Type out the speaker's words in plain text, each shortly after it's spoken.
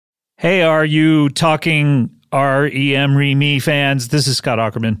Hey, are you talking R.E.M. Re-Me fans? This is Scott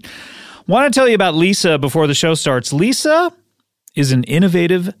Aukerman. Want to tell you about Leesa before the show starts. Leesa is an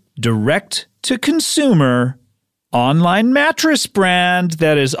innovative, direct-to-consumer online mattress brand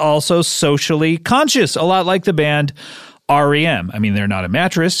that is also socially conscious, a lot like the band R.E.M. I mean, they're not a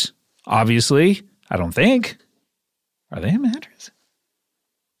mattress, obviously. I don't think. Are they a mattress?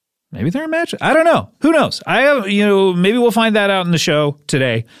 Maybe they're a mattress. I don't know. Who knows? Maybe we'll find that out in the show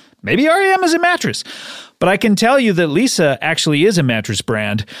today. Maybe R.E.M. is a mattress. But I can tell you that Leesa actually is a mattress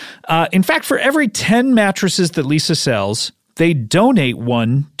brand. In fact, for every 10 mattresses that Leesa sells, they donate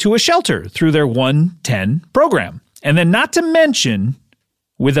one to a shelter through their 110 program. And then not to mention,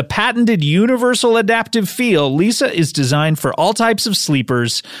 with a patented universal adaptive feel, Leesa is designed for all types of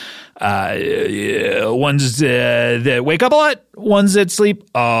sleepers. Ones that wake up a lot, ones that sleep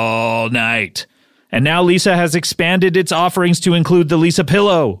all night. And now Leesa has expanded its offerings to include the Leesa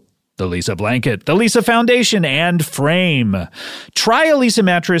pillow, the Leesa blanket, the Leesa foundation, and frame. Try a Leesa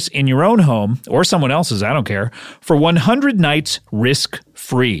mattress in your own home, or someone else's, I don't care, for 100 nights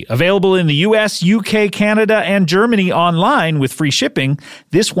risk-free. Available in the US, UK, Canada, and Germany online with free shipping,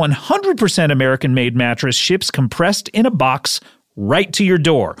 this 100% American-made mattress ships compressed in a box right to your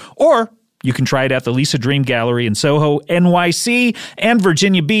door. Or you can try it at the Leesa Dream Gallery in Soho, NYC, and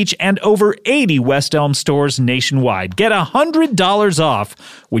Virginia Beach, and over 80 West Elm stores nationwide. Get $100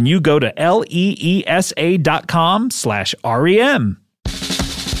 off when you go to leesa.com/REM.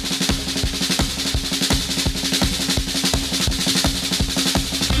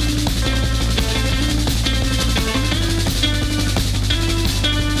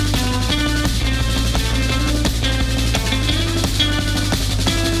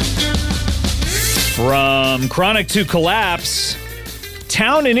 From chronic to collapse,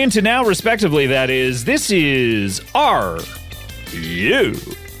 town and into now, respectively, that is, this is R.U.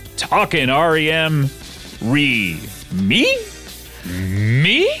 Talkin R.E.M. Me?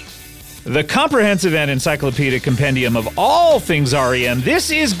 The comprehensive and encyclopedic compendium of all things R.E.M. This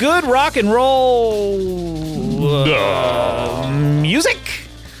is good rock and roll music.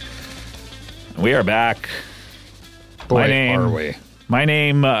 We are back. Boy, are we. My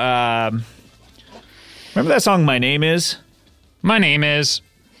name, remember that song, My Name Is? My name is.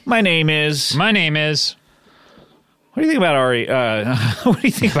 My name is. My name is. What do you think about what do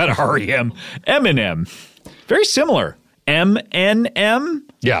you think about R.E.M? Eminem. Very similar. M-N-M?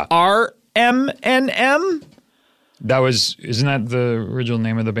 Yeah. R-M-N-M? Isn't that the original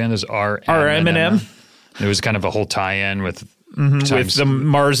name of the band is R.M. R-M-N-M? It was kind of a whole tie-in with the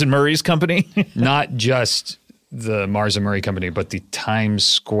Mars and Murray's company. Not just the Mars and Murray company, but the Times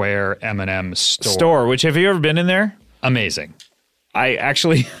Square M&M store. Which, have you ever been in there? Amazing. I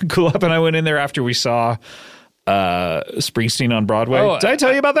actually, Cool Up and I went in there after we saw Springsteen on Broadway. Did I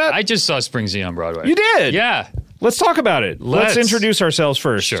tell you about that? I just saw Springsteen on Broadway. You did? Yeah. Let's talk about it. Let's introduce ourselves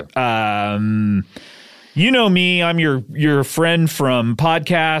first. Sure. You know me. I'm your friend from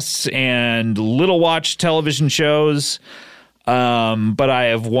podcasts and Little Watch television shows. But I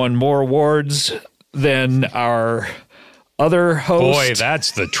have won more awards than our other host. Boy,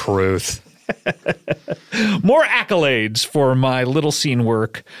 that's the truth. More accolades for my little scene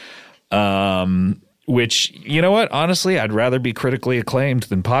work, which, you know what? Honestly, I'd rather be critically acclaimed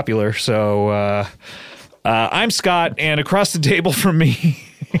than popular. So I'm Scott, and across the table from me,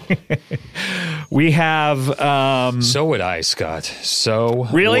 we have... so would I, Scott. So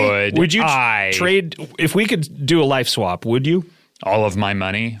really? Would you I trade... If we could do a life swap, would you? All of my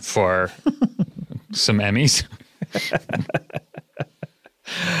money for some Emmys?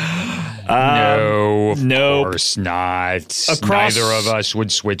 No, of course not. Neither of us would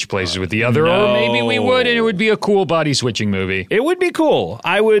switch places with the other, or maybe we would, and it would be a cool body switching movie. It would be cool.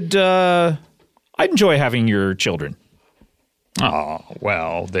 I'd enjoy having your children. Oh,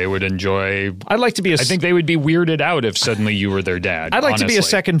 well, they would enjoy... I'd like to be I think they would be weirded out if suddenly you were their dad. I'd like to be a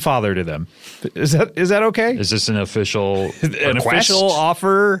second father to them. Is that okay? Is this an official request? An official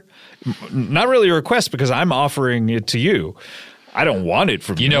offer? Not really a request, because I'm offering it to you. I don't want it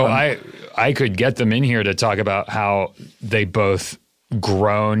from you. You know, I could get them in here to talk about how they both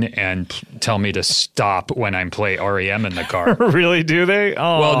groan and tell me to stop when I play R.E.M. in the car. Really, do they?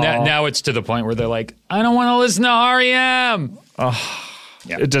 Oh. Well, now it's to the point where they're like, I don't want to listen to R.E.M. Oh.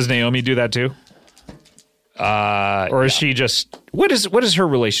 Yeah. Does Naomi do that too? Or is she just... What is her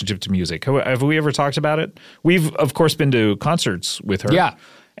relationship to music? Have we ever talked about it? We've, of course, been to concerts with her. Yeah.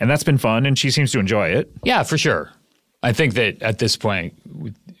 And that's been fun, and she seems to enjoy it. Yeah, for sure. I think that at this point,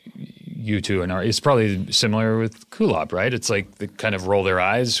 with you two and it's probably similar with Kulop, right? It's like they kind of roll their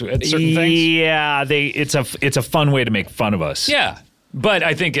eyes at certain things. Yeah, it's a fun way to make fun of us. Yeah. But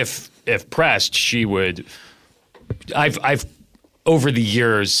I think if pressed, she would. I've over the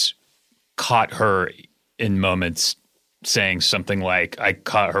years caught her in moments saying something like, I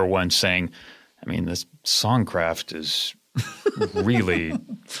caught her once saying, I mean, this songcraft is really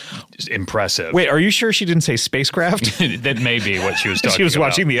impressive. Wait, are you sure she didn't say spacecraft? That may be what she was talking about. She was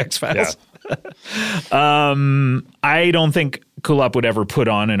watching the X-Files. Yeah. I don't think Kulop would ever put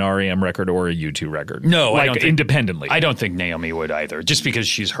on an R.E.M. record or a U2 record. No, like I don't think, independently. I don't think Naomi would either, just because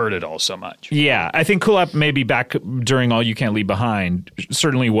she's heard it all so much. Yeah, I think Kulop maybe back during All You Can't Leave Behind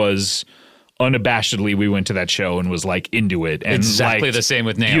certainly was unabashedly, we went to that show and was like into it. And exactly the same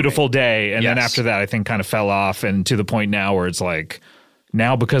with Naomi. Beautiful Day. And yes. then after that, I think kind of fell off, and to the point now where it's like,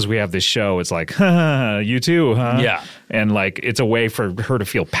 now because we have this show, it's like, you too, huh? Yeah. And like, it's a way for her to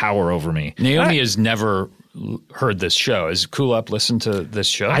feel power over me. Naomi has never heard this show. Has Kulop listened to this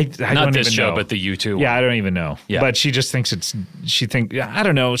show? I Not don't this even show, know. but the U2 Yeah, one. I don't even know. Yeah. But she just thinks I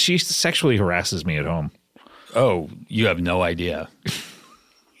don't know. She sexually harasses me at home. Oh, you have no idea.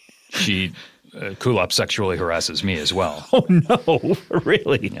 Kulop sexually harasses me as well. Oh, no.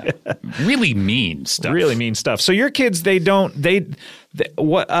 Really? Yeah. Really mean stuff. Really mean stuff. So your kids, what kind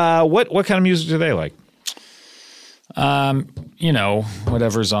of music do they like?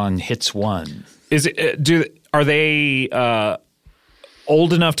 Whatever's on Hits 1. Is it are they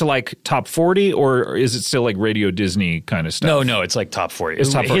old enough to like top 40, or is it still like Radio Disney kind of stuff? No, it's like top 40.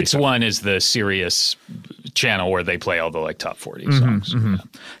 It's top 40 Hits stuff. 1 is the Sirius channel where they play all the like top 40 songs. Mm-hmm.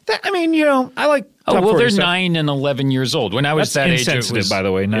 I like top 40 they're stuff. 9 and 11 years old. When I was That's that age, insensitive, it was, by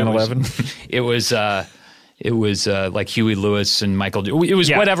the way, 9/11. It was like Huey Lewis and Michael. It was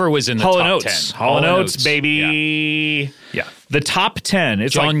whatever was in the Hall & top Oates. 10. Hall & Oates, baby. Yeah. The top 10.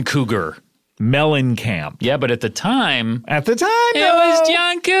 It's John like Cougar. Mellencamp. Yeah, but at the time, It was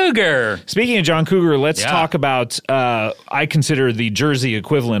John Cougar. Speaking of John Cougar, let's talk about, I consider the Jersey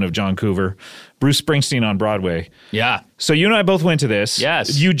equivalent of John Cougar, Bruce Springsteen on Broadway. Yeah. So you and I both went to this.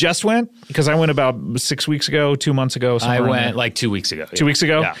 Yes. You just went? Because I went about 6 weeks ago, 2 months ago. I somewhere went around there. like 2 weeks ago. 2 weeks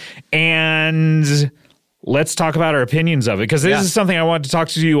ago? Yeah. And let's talk about our opinions of it, because this is something I wanted to talk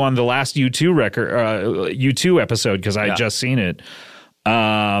to you on the last U2 episode, because I had just seen it.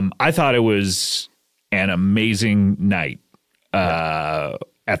 I thought it was an amazing night at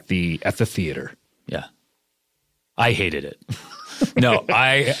the theater. Yeah. I hated it. No,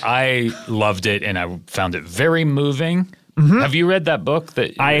 I loved it, and I found it very moving. Mm-hmm. Have you read that book?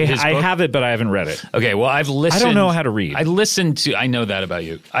 I have it, but I haven't read it. Okay, well, I've listened. I don't know how to read. I know that about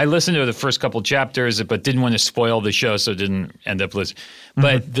you. I listened to the first couple chapters, but didn't want to spoil the show, so didn't end up listening.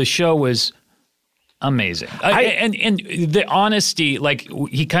 But the show was amazing. And the honesty, like,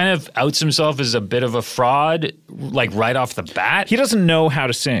 he kind of outs himself as a bit of a fraud, like right off the bat. He doesn't know how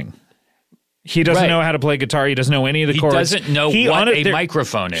to sing. He doesn't know how to play guitar. He doesn't know any of the chords. He doesn't know what a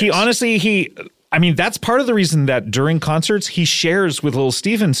microphone is. I mean, that's part of the reason that during concerts he shares with Little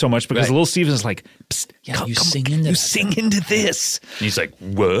Steven so much, because Little Steven's like, psst, sing into this. And he's like,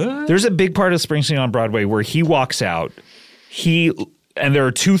 what? There's a big part of Springsteen on Broadway where he walks out, and there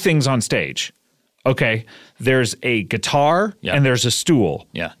are two things on stage. Okay, there's a guitar and there's a stool.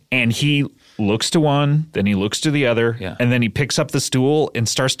 Yeah. And he looks to one, then he looks to the other, and then he picks up the stool and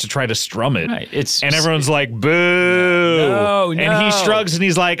starts to try to strum it. Right. And everyone's like, boo. No. And he shrugs and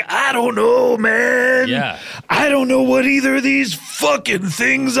he's like, I don't know, man. Yeah. I don't know what either of these fucking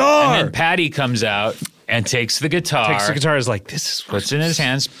things are. And then Patty comes out and takes the guitar. Is like, this is puts it in his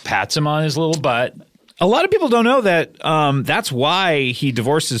hands, pats him on his little butt. A lot of people don't know that that's why he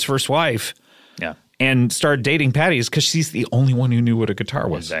divorced his first wife. Yeah. And started dating Patty, is because she's the only one who knew what a guitar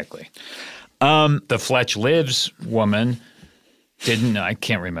was. Exactly. The Fletch Lives woman I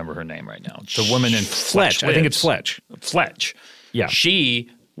can't remember her name right now. The woman in Fletch. I think it's Fletch. Fletch. Yeah. She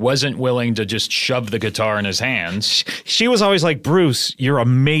wasn't willing to just shove the guitar in his hands. She was always like, Bruce, you're a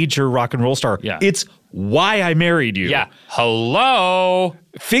major rock and roll star. Yeah. It's why I married you. Yeah. Hello.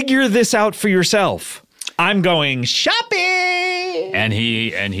 Figure this out for yourself. I'm going shopping. And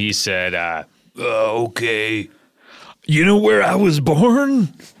he said, okay. You know where I was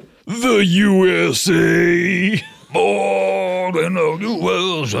born? The USA. Born in the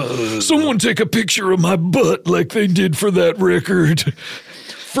USA. Someone take a picture of my butt like they did for that record.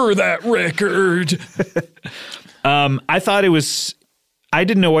 I thought it was... I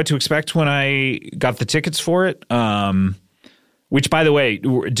didn't know what to expect when I got the tickets for it. Which, by the way,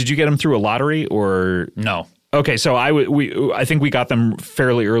 did you get them through a lottery or... No. Okay, so I think we got them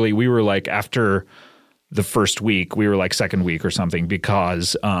fairly early. We were like after the first week. We were like second week or something,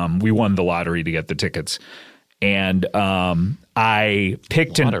 because we won the lottery to get the tickets. And I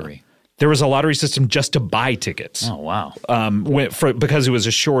picked lottery. There was a lottery system just to buy tickets. Oh, wow. Because it was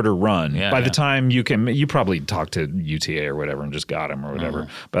a shorter run. Yeah, By the time you probably talked to UTA or whatever and just got them or whatever.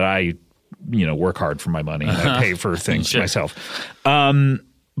 But I, work hard for my money and I pay for things myself.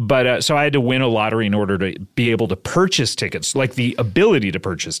 So I had to win a lottery in order to be able to purchase tickets, like the ability to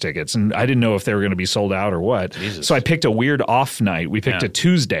purchase tickets. And I didn't know if they were going to be sold out or what. Jesus. So I picked a weird off night. We picked a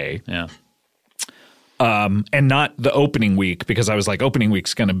Tuesday. Yeah. And not the opening week because I was like, opening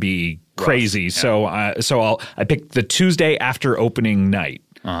week's going to be crazy. Yeah. So I picked the Tuesday after opening night.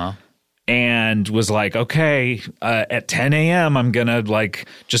 And was like, okay, at 10 a.m. I'm going to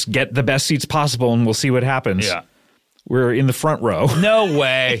just get the best seats possible and we'll see what happens. Yeah. We're in the front row. No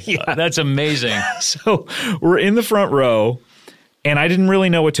way. Yeah. That's amazing. So we're in the front row and I didn't really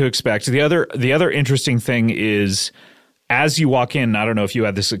know what to expect. The other interesting thing is, as you walk in, I don't know if you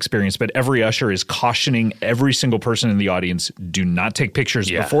had this experience, but every usher is cautioning every single person in the audience, do not take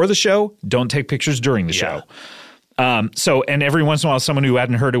pictures before the show. Don't take pictures during the show. And every once in a while, someone who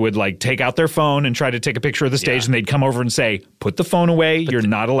hadn't heard it would take out their phone and try to take a picture of the stage, and they'd come over and say, put the phone away. You're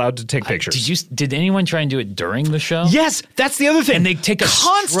not allowed to take pictures. Did anyone try and do it during the show? Yes, that's the other thing. And they take a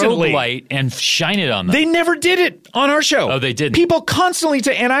strobe light and shine it on them. They never did it on our show. Oh, they didn't. People constantly,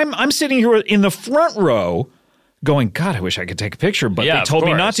 and I'm sitting here in the front row going, God, I wish I could take a picture, but they told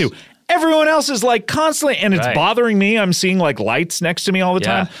me not to. Everyone else is constantly, and it's bothering me. I'm seeing lights next to me all the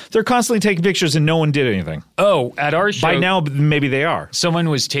time. They're constantly taking pictures and no one did anything. Oh, at our show. By now, maybe they are. Someone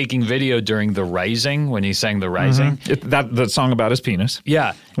was taking video during The Rising when he sang The Rising. The song about his penis.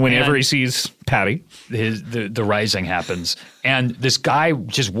 Yeah. Whenever he sees Patty. The Rising happens. And this guy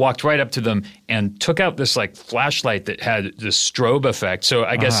just walked right up to them and took out this flashlight that had the strobe effect. So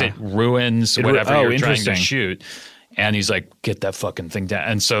I guess it ruins whatever you're trying to shoot. And he's like, get that fucking thing down.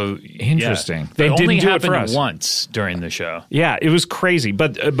 And so interesting. They didn't only do happened it for us once during the show. Yeah, it was crazy.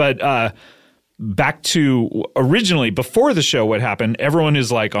 But back to originally before the show, what happened? everyone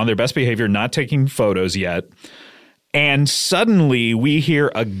is on their best behavior, not taking photos yet. And suddenly we hear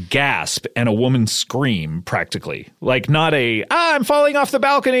a gasp and a woman scream practically. Not I'm falling off the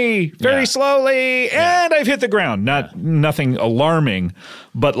balcony very slowly and I've hit the ground. Nothing alarming,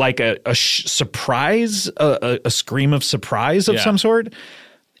 but a surprise, a scream of surprise of some sort.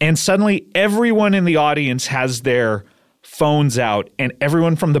 And suddenly everyone in the audience has their phones out and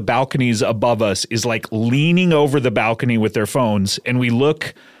everyone from the balconies above us is leaning over the balcony with their phones. And we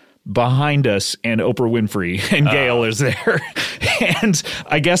look behind us and Oprah Winfrey and Gail is there. And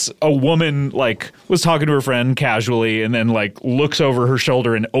I guess a woman was talking to her friend casually and then looks over her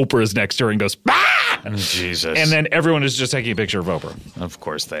shoulder and Oprah is next to her and goes, ah! Oh, Jesus. And then everyone is just taking a picture of Oprah. Of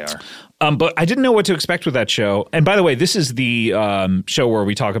course they are. But I didn't know what to expect with that show. And by the way, this is the show where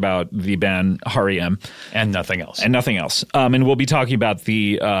we talk about the band R.E.M. And nothing else. And we'll be talking about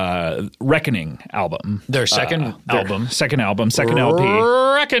the Reckoning album. Their second album. Second LP.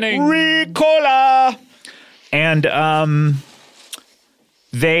 Reckoning. Ricola. And I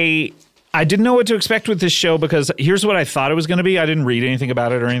didn't know what to expect with this show because here's what I thought it was going to be. I didn't read anything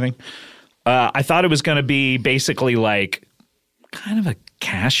about it or anything. I thought it was going to be basically kind of a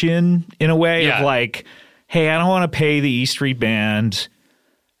cash-in a way of hey, I don't want to pay the E Street Band,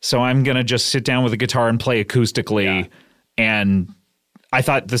 so I'm going to just sit down with a guitar and play acoustically. And I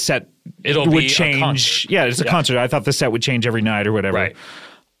thought the set would change. It's a concert. I thought the set would change every night or whatever. Right.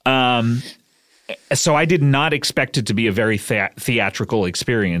 So I did not expect it to be a very theatrical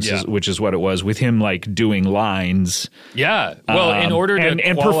experience, which is what it was, with him doing lines. Yeah. Well, in order to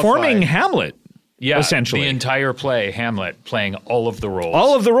and performing Hamlet. Yeah, essentially. The entire play, Hamlet, playing all of the roles.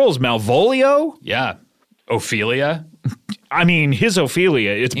 All of the roles. Malvolio. Yeah. Ophelia. I mean, his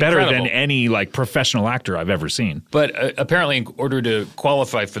Ophelia, it's Incredible. better than any professional actor I've ever seen. But apparently in order to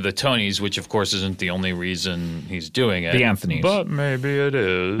qualify for the Tonys, which of course isn't the only reason he's doing it. The Anthonys. But maybe it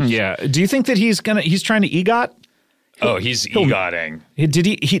is. Yeah. Do you think that he's trying to EGOT? Oh, he's EGOTing. Did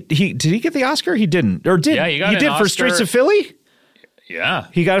he get the Oscar? He didn't. Or did? Yeah, he did Oscar. For Streets of Philly? Yeah.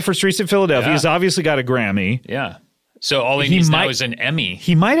 He got it for Streets of Philadelphia. Yeah. He's obviously got a Grammy. Yeah. So all he needs now is an Emmy.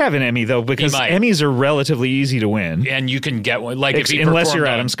 He might have an Emmy, though, because Emmys are relatively easy to win. And you can get one. Unless you're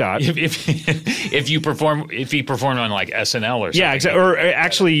Adam Scott. If he performed on SNL or something. Yeah, exactly. Or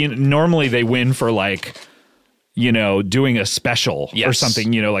actually, normally they win for doing a special or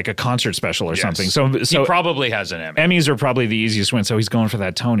something, a concert special or something. So he probably has an Emmy. Emmys are probably the easiest win, so he's going for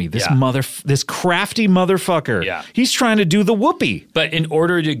that Tony. This crafty motherfucker. Yeah. He's trying to do the Whoopi. But in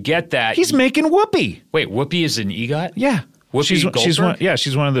order to get that, he's making Whoopi. Wait, Whoopi is an EGOT? Yeah. Whoopi Goldberg?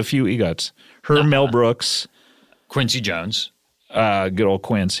 She's one of the few EGOTs. Her, Mel Brooks, Quincy Jones, good old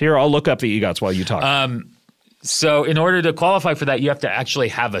Quince. Here, I'll look up the EGOTs while you talk. So in order to qualify for that, you have to actually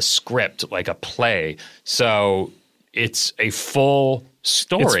have a script, like a play. So it's a full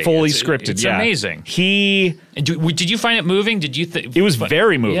story. It's fully scripted. It's yeah. amazing. And did you find it moving? Did you think it was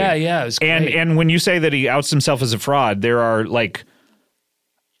very moving? Yeah, it was great. And when you say that he outs himself as a fraud, there are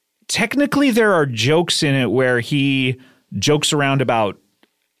technically there are jokes in it where he jokes around about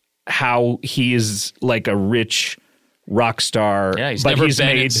how he is like a rich rock star. Yeah, he's but never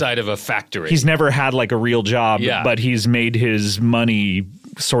been inside of a factory. He's never had like a real job, Yeah. but he's made his money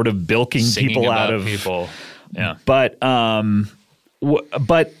sort of bilking Singing people about out of people. Yeah. But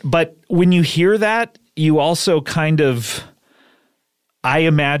but when you hear that, you also kind of I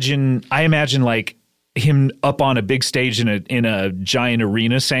imagine like him up on a big stage in a giant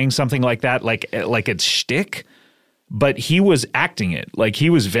arena saying something like that, like it's shtick. But he was acting it. Like he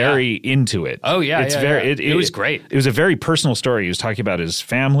was very into it. Oh yeah, it was great. It was a very personal story. He was talking about his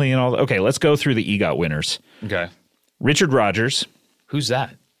family and all that. Okay, let's go through the EGOT winners. Okay. Richard Rodgers. Who's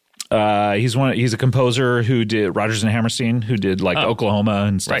that? He's a composer who did Rodgers and Hammerstein, who did like Oklahoma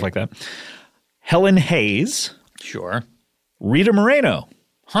and stuff like that. Helen Hayes. Sure. Rita Moreno.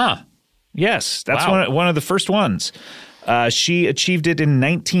 Huh. Yes, that's Wow. one of the first ones. She achieved it in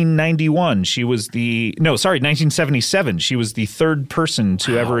 1991. 1977. She was the third person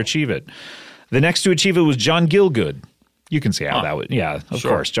to ever achieve it. The next to achieve it was John Gielgud. You can see how that would. Yeah, of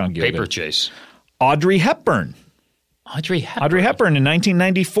course, John Gielgud. Paper Chase. Audrey Hepburn. Audrey Hepburn. Audrey Hepburn in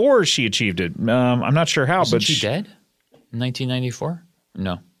 1994. She achieved it. I'm not sure how, Isn't but she dead? In 1994?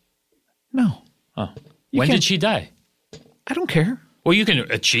 No. No. Oh. When did she die? I don't care. Well, you can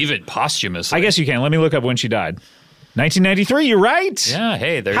achieve it posthumously. I guess you can. Let me look up when she died. 1993. You're right. Yeah.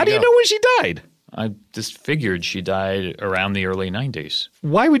 Hey, there. How do you know when she died? I just figured she died around the early 90s.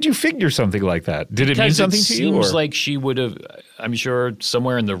 Why would you figure something like that? Did it mean something to you? It seems like she would have. I'm sure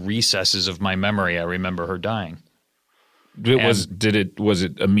somewhere in the recesses of my memory, I remember her dying. Was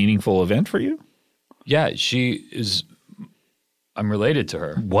it a meaningful event for you? Yeah, she is. I'm related to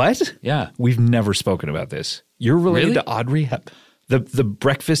her. What? Yeah, we've never spoken about this. You're related Really? to Audrey Hepburn, the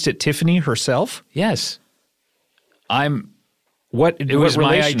Breakfast at Tiffany herself. Yes, I'm. What? It was what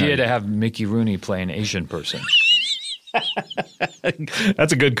my relation are idea you? to have Mickey Rooney play an Asian person.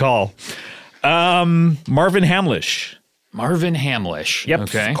 That's a good call. Marvin Hamlish. Marvin Hamlish. Yep.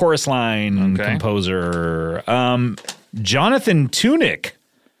 Okay. Chorus line composer. Jonathan Tunick.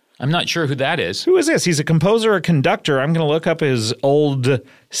 I'm not sure who that is. Who is this? He's a composer, a conductor. I'm going to look up his old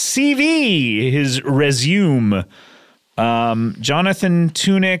CV, his resume. Jonathan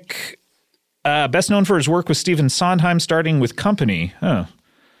Tunick, best known for his work with Stephen Sondheim, starting with Company. Oh,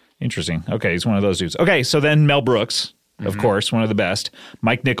 interesting. Okay, he's one of those dudes. Okay, so then Mel Brooks, of course, one of the best.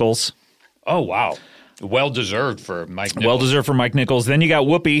 Mike Nichols. Oh, wow. Well-deserved for Mike Nichols. Well-deserved for Mike Nichols. Then you got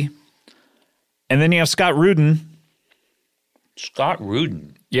Whoopi. And then you have Scott Rudin. Scott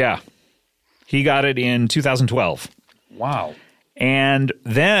Rudin. Yeah. He got it in 2012. Wow. And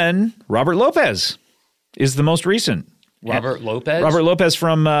then Robert Lopez is the most recent. Robert Lopez? Robert Lopez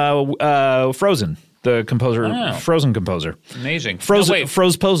from Frozen, the composer, Frozen composer. Amazing.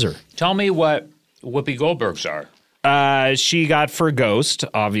 Froze poser. Tell me what Whoopi Goldberg's are. She got for Ghost,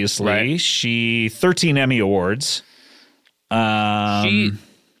 obviously. Right. She 13 Emmy Awards.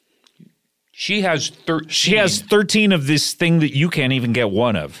 She has 13. She has 13 of this thing that you can't even get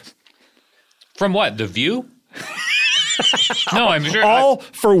one of. From what? The View? No, I'm sure. All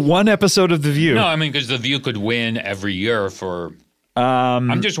for one episode of The View. No, I mean, because The View could win every year for.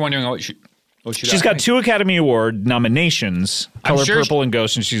 I'm just wondering what she. She's got 2 Academy Award nominations, Color Purple and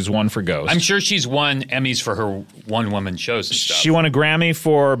Ghost, and she's won for Ghost. I'm sure she's won Emmys for her one-woman shows and stuff. She won a Grammy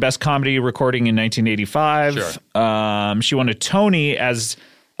for Best Comedy Recording in 1985. Sure. She won a Tony as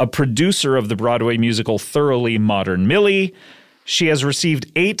a producer of the Broadway musical Thoroughly Modern Millie. She has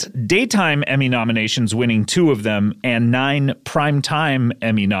received 8 Daytime Emmy nominations, winning 2 of them, and 9 Primetime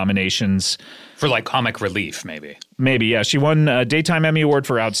Emmy nominations. For like comic relief, maybe. Maybe, yeah. She won a Daytime Emmy Award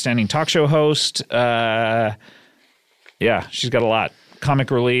for Outstanding Talk Show Host. Yeah, she's got a lot.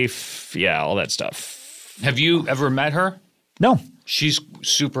 Comic relief, yeah, all that stuff. Have you ever met her? No. She's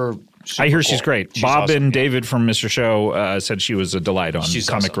super I hear cool. she's great. She's Bob awesome, and David from Mr. Show said she was a delight on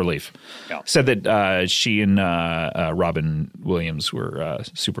Comic awesome. Relief. Yeah. Said that she and Robin Williams were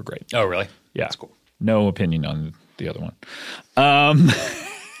super great. Oh, really? Yeah. That's cool. No opinion on the other one.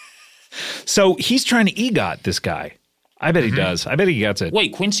 So he's trying to EGOT this guy. I bet he does. I bet he gets it.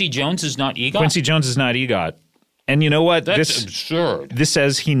 Wait, Quincy Jones is not EGOT? Quincy Jones is not EGOT. And you know what? That's absurd. This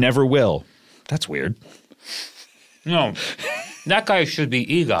says he never will. That's weird. No, that guy should be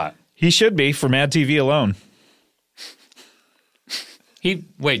EGOT. He should be for Mad TV alone.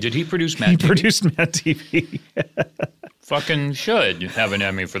 Did he produce Mad He TV? produced Mad TV. Fucking should have an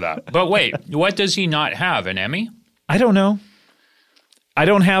Emmy for that. But wait, what does he not have? An Emmy? I don't know. I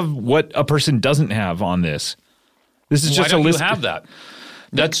don't have what a person doesn't have on this. This is just Why a don't list. you have that?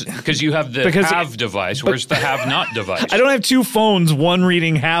 That's because you have the have device. Where's the have not device? I don't have two phones, one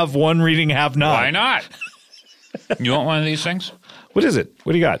reading have, one reading have not. Why not? You want one of these things? What is it?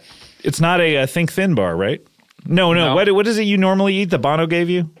 What do you got? It's not a Think Thin bar, right? No. What is it you normally eat that Bono gave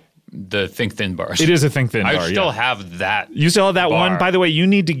you? The Think Thin bars. It is a Think Thin bar. I still have that. You still have that bar. one? By the way, you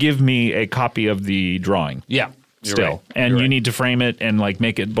need to give me a copy of the drawing. Yeah. Still. Right. And you need to frame it and like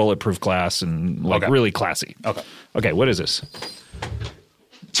make it bulletproof glass and like really classy. Okay, what is this?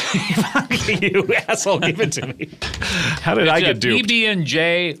 You asshole, give it to me. How did I get duped?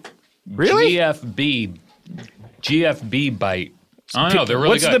 PB&J Really? GFB bite. I don't know. They're really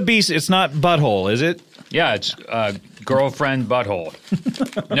What's good. the beast? It's not butthole, is it? Yeah, it's girlfriend butthole.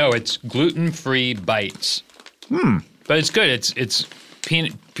 No, it's gluten-free bites. But it's good. It's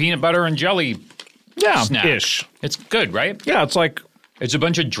peanut butter and jelly snack. Ish. It's good, right? Yeah, it's like It's a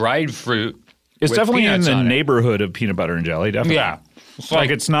bunch of dried fruit. it's with definitely in peanuts the on it. neighborhood of peanut butter and jelly. Definitely. Yeah. It's like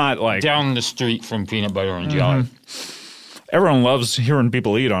it's not like down the street from peanut butter and jelly. everyone loves hearing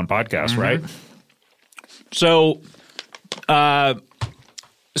people eat on podcasts, right? So,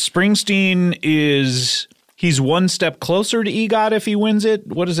 Springsteen he's one step closer to EGOT if he wins it.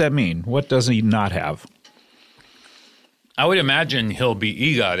 What does that mean? What does he not have? I would imagine he'll be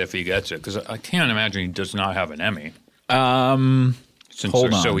EGOT if he gets it, because I can't imagine he does not have an Emmy. Since hold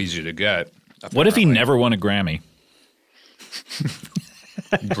they're on. so easy to get. What if he apparently. never won a Grammy?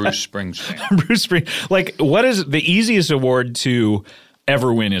 Bruce Springsteen. Bruce Springsteen. Like, what is the easiest award to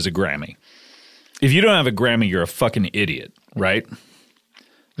ever win is a Grammy? If you don't have a Grammy, you're a fucking idiot, right?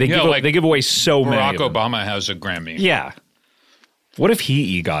 They give away so many. Barack of them. Obama has a Grammy. Yeah. What if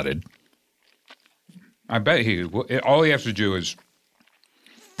he EGOT'd? I bet all he has to do is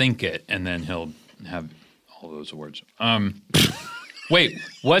think it, and then he'll have all those awards. Wait,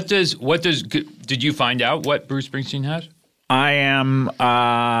 did you find out what Bruce Springsteen has?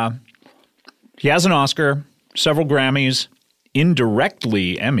 He has an Oscar, several Grammys,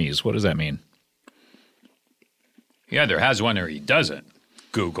 indirectly Emmys. What does that mean? He either has one or he doesn't.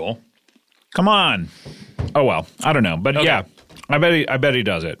 Google. Come on. Oh, well, I don't know. But Okay. yeah, I bet he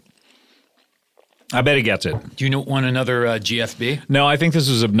does it. I bet he gets it. Do you want another GFB? No, I think this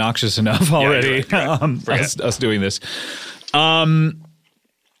was obnoxious enough already. Right. Us doing this.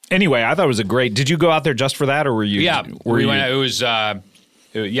 Anyway, I thought it was a great. Did you go out there just for that, or were you? Yeah, we went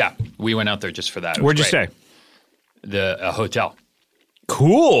out there just for that. Where'd you stay? A hotel.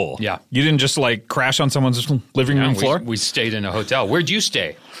 Cool. Yeah. You didn't just like crash on someone's living room floor? We stayed in a hotel. Where'd you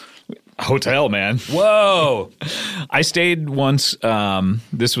stay? Hotel, man. Whoa. I stayed once.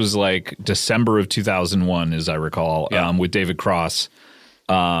 This was like December of 2001, as I recall, with David Cross,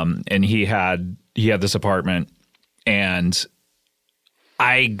 and he had this apartment, and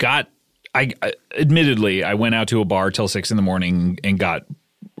admittedly, I went out to a bar till 6 a.m. and got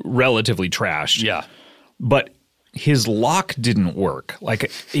relatively trashed. Yeah. But his lock didn't work.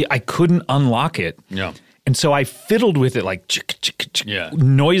 Like I couldn't unlock it. Yeah. And so I fiddled with it like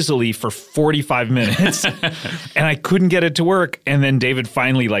noisily for 45 minutes and I couldn't get it to work. And then David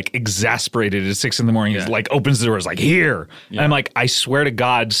finally like exasperated at 6 a.m. He's like opens the door. He's like, here. Yeah. And I'm like, I swear to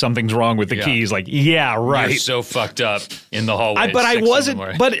God, something's wrong with the key. He's like, yeah, right. You're so fucked up in the hallway. But I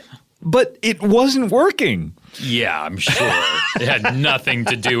wasn't, but it wasn't working. Yeah, I'm sure. It had nothing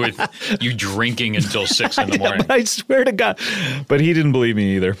to do with you drinking until 6 a.m. But I swear to God. But he didn't believe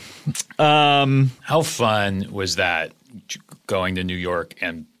me either. How fun was that, going to New York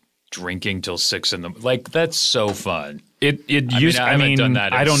and drinking till 6 a.m? Like, that's so fun. I haven't done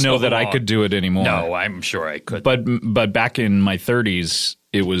that. I don't know that I could do it anymore. No, I'm sure I could. But back in my 30s,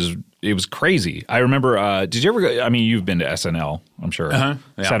 it was crazy. I remember. Did you ever go? I mean, you've been to SNL, I'm sure. Yeah.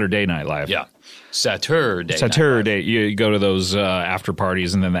 Saturday Night Live. Yeah. Saturday. You go to those after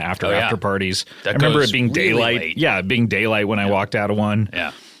parties and then the after parties. I remember it being daylight. Late. Yeah, being daylight when I walked out of one.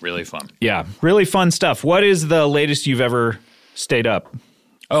 Yeah, really fun. Yeah, really fun stuff. What is the latest you've ever stayed up?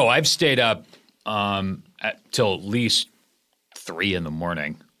 Oh, I've stayed up till at least 3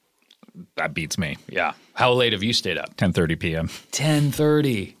 a.m. That beats me. Yeah. How late have you stayed up? 10:30 p.m.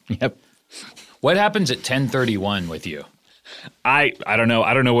 10:30. Yep. What happens at 10:31 with you? I don't know.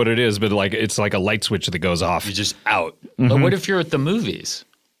 I don't know what it is, but like it's like a light switch that goes off. You're just out. Mm-hmm. But what if you're at the movies?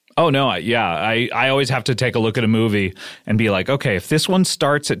 Oh, no. I always have to take a look at a movie and be like, okay, if this one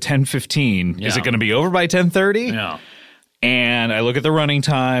starts at 10:15, is it going to be over by 10:30? Yeah. And I look at the running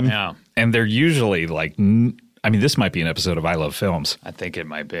time, and they're usually like I mean, this might be an episode of I Love Films. I think it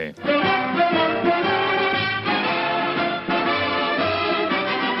might be.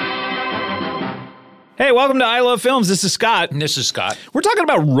 Hey, welcome to I Love Films. This is Scott. And this is Scott. We're talking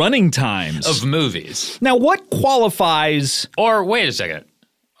about running times. Of movies. Now, what qualifies... Or, wait a second.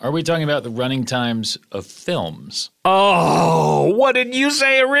 Are we talking about the running times of films? Oh, what did you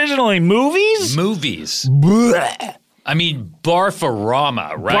say originally? Movies? Movies. Blech. I mean,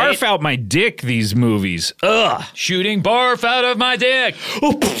 barf-a-rama, right? Barf out my dick, these movies. Ugh. Shooting barf out of my dick.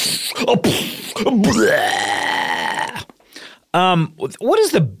 What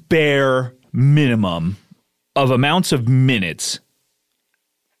is the bare minimum of amounts of minutes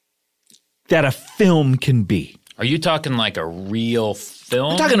that a film can be? Are you talking like a real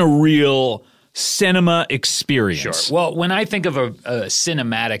film? I'm talking a real cinema experience. Sure. Well, when I think of a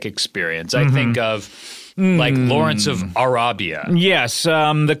cinematic experience, I think of like Lawrence of Arabia. Yes,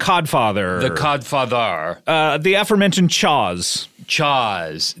 the Codfather. The Codfather. The aforementioned Chaws.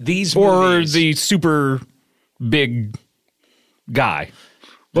 These or movies. the super big guy.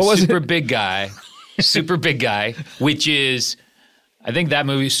 What was Super it? Big Guy. Super Big Guy, which is, I think that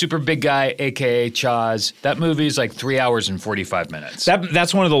movie, Super Big Guy, a.k.a. Chaws, that movie is like 3 hours and 45 minutes.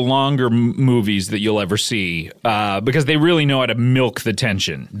 That's one of the longer movies that you'll ever see because they really know how to milk the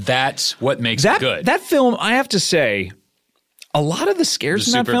tension. That's what makes it good. That film, I have to say, a lot of the scares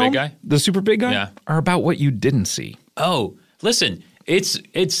in that film, Super Big Guy? the Super Big Guy, Yeah. are about what you didn't see. Oh, listen,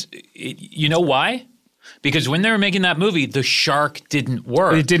 you know why? Because when they were making that movie, the shark didn't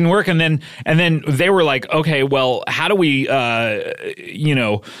work. It didn't work, and then they were like, okay, well, how do we,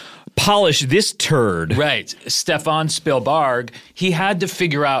 polish this turd? Right. Stefan Spielberg, he had to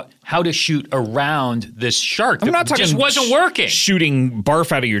figure out how to shoot around this shark that just wasn't working. Shooting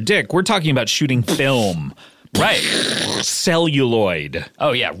barf out of your dick. We're talking about shooting film. Right. Celluloid.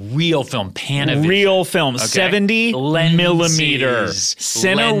 Oh, yeah. Real film. Panavision. Real film. Okay. 70 millimeter.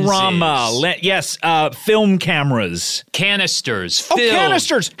 Cinerama. Yes. Film cameras. Canisters.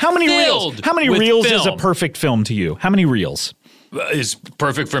 Canisters. How many reels? How many reels is a perfect film to you? How many reels? Is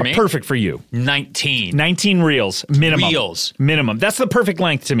perfect for me? Perfect for you. 19. 19 reels. Minimum. Reels. Minimum. That's the perfect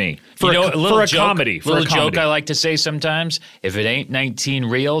length to me. For a comedy. Little joke I like to say sometimes. If it ain't 19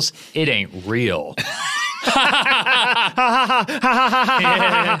 reels, it ain't real. This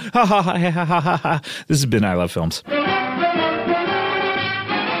has been I Love Films.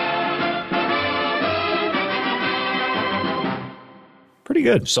 Pretty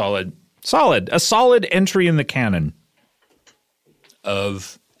good. Solid. A solid entry in the canon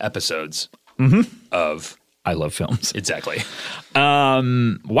Of episodes. Of. I Love Films. Exactly.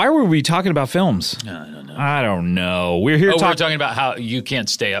 Why were we talking about films? I don't know. We're here we're talking about how you can't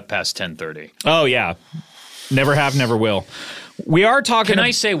stay up past 10:30. Oh, yeah. Never have, never will. We are talking... Can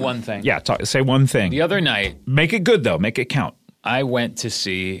I say one thing? Yeah, say one thing. The other night... Make it good, though. Make it count. I went to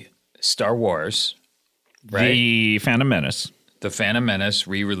see Star Wars, right? The Phantom Menace. The Phantom Menace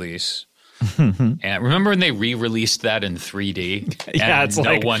re-release. And remember when they re-released that in 3D? Yeah, and it's no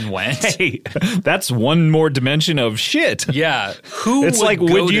like, one went? Hey, that's one more dimension of shit. Yeah. Who it's would like, go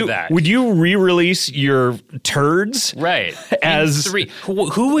would to you, that? Would you re-release your turds? Right. As in 3.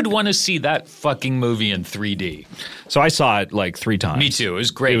 Who would want to see that fucking movie in 3D? So I saw it like 3 times. Me too. It was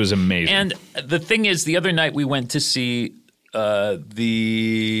great. It was amazing. And the thing is, the other night we went to see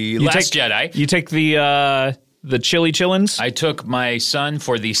the Last Jedi. You take the chili chillins? I took my son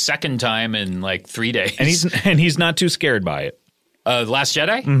for the second time in like 3 days. And he's not too scared by it. Last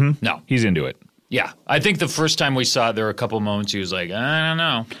Jedi? Mm-hmm. No. He's into it. Yeah. I think the first time we saw it, there were a couple moments he was like, I don't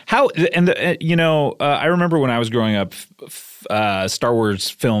know. I remember when I was growing up, Star Wars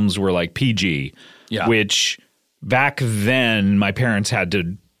films were like PG, which back then my parents had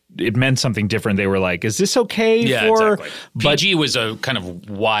to... It meant something different. They were like, "Is this okay for?" Exactly. PG was a kind of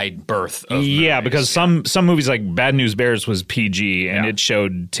wide berth of yeah, movies. because some movies like Bad News Bears was PG and it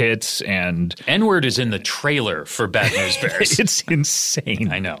showed tits and N-word is in the trailer for Bad News Bears. It's insane.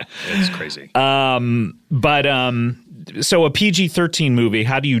 I know, it's crazy. So a PG-13 movie,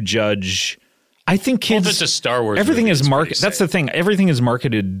 how do you judge? I think kids. Well, if it's a Star Wars, everything movie, is marketed. That's the thing. Everything is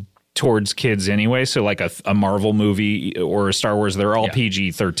marketed towards kids anyway. So like a Marvel movie or a Star Wars, they're all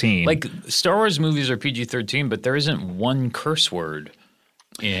PG-13. Like Star Wars movies are PG-13, but there isn't one curse word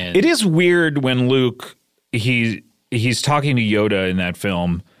in. It is weird when Luke he's talking to Yoda in that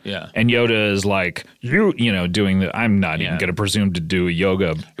film. Yeah. And Yoda is like, doing the, I'm not even going to presume to do a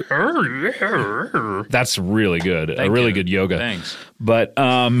yoga. That's really good. Thank really you. good yoga. Thanks. But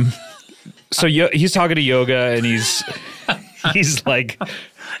so he's talking to Yoga and he's like,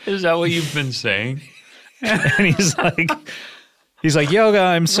 is that what you've been saying? and he's like, He's like, Yoga,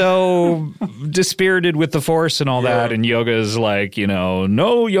 I'm so dispirited with the Force and all that. And Yoga's like, no,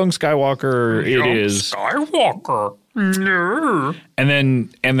 young Skywalker, it is. Skywalker. No.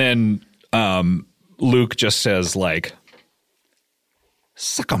 And then Luke just says, like,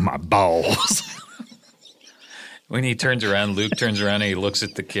 suck on my balls. When he turns around, Luke turns around and he looks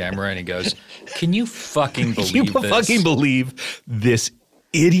at the camera and he goes, can you fucking believe this? Fucking believe this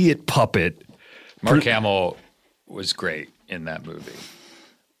idiot puppet. Mark Hamill was great in that movie.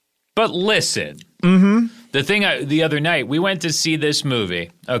 But listen, the thing the other night, we went to see this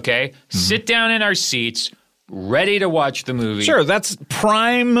movie, okay? Sit down in our seats, ready to watch the movie. Sure, that's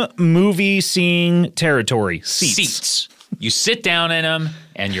prime movie seeing territory. Seats. You sit down in them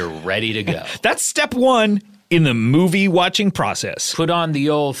and you're ready to go. That's step one in the movie watching process. Put on the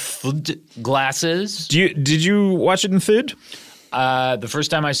old glasses. Did you watch it in food? The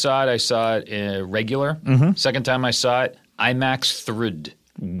first time I saw it in regular. Second time I saw it, IMAX 3D.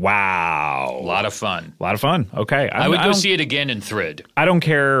 Wow. A lot of fun. Okay. I would go see it again in 3D. I don't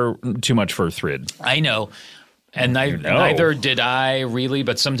care too much for 3D. I know. And neither did I really,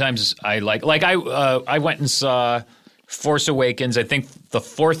 but sometimes I I went and saw Force Awakens. I think the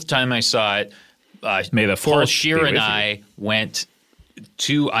fourth time I saw it, May the Paul Force Scheer be and with I went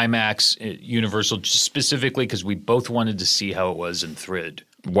to IMAX Universal specifically because we both wanted to see how it was in 3D.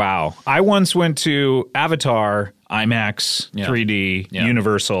 Wow. I once went to Avatar, IMAX, 3D,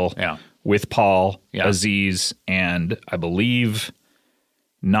 Universal with Paul, Aziz, and I believe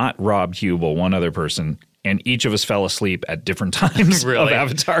not Rob Hubel, one other person. And each of us fell asleep at different times of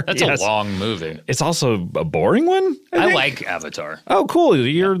Avatar. That's a long movie. It's also a boring one. I like Avatar. Oh, cool!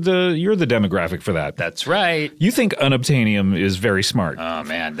 You're the demographic for that. That's right. You think unobtainium is very smart? Oh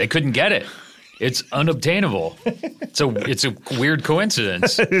man, they couldn't get it. It's unobtainable. It's a weird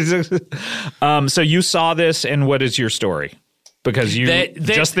coincidence. So you saw this, and what is your story? Because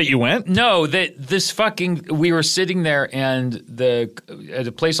that you went? No, we were sitting there and at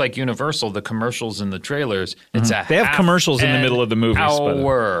a place like Universal, the commercials and the trailers, they have commercials in the middle of the movies.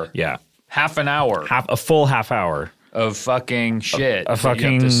 Half an hour. A full half hour. Of fucking shit. A fucking,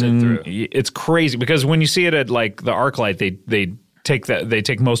 you have to sit through. It's crazy because when you see it at like the ArcLight, they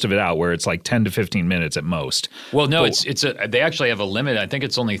take most of it out where it's like 10 to 15 minutes at most. Well, no, they actually have a limit. I think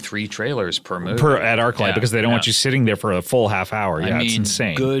it's only 3 trailers per movie. At ArcLight because they don't want you sitting there for a full half hour. It's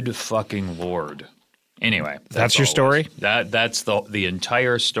insane. Good fucking Lord. Anyway. That's your story? That's the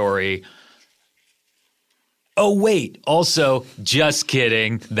entire story. Oh, wait. Also, just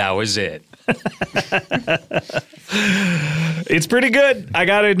kidding. That was it. It's pretty good. I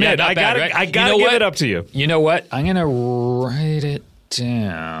gotta admit. I gotta give it up to you. You know what? I'm gonna write it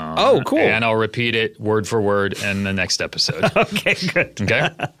down. Oh, cool. And I'll repeat it word for word in the next episode. Okay, good. Okay.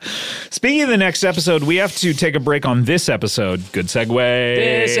 Speaking of the next episode, we have to take a break on this episode. Good segue.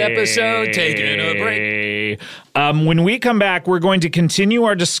 This episode, taking a break. When we come back, we're going to continue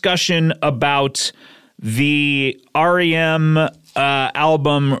our discussion about the R.E.M.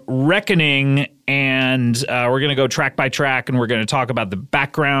 album Reckoning, and we're going to go track by track, and we're going to talk about the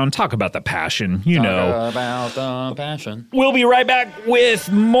background, talk about the passion, Talk about the passion. We'll be right back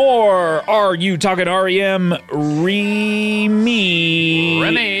with more Are You Talking R.E.M. Remy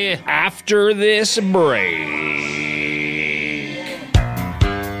after this break.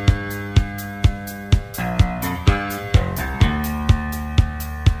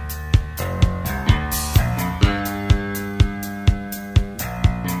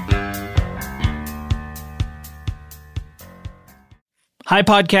 Hi,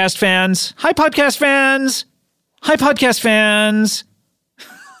 podcast fans. Hi, podcast fans. Hi, podcast fans.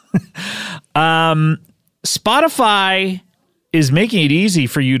 Spotify is making it easy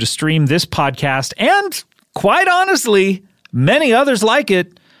for you to stream this podcast and, quite honestly, many others like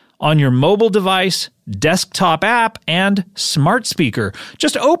it on your mobile device, desktop app, and smart speaker.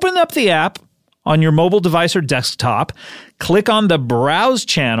 Just open up the app on your mobile device or desktop, click on the Browse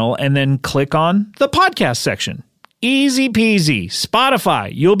channel, and then click on the podcast section. Easy peasy.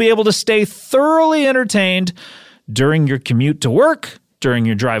 Spotify. You'll be able to stay thoroughly entertained during your commute to work, during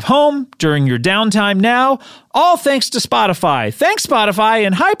your drive home, during your downtime now, all thanks to Spotify. Thanks, Spotify,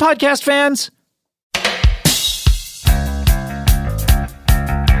 and hi, podcast fans.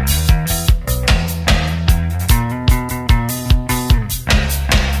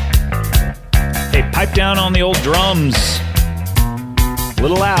 Hey, pipe down on the old drums. A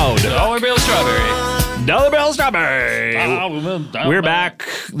little loud. Dollar Bill Strawberry. Dollar Bill Strawberry. We're back.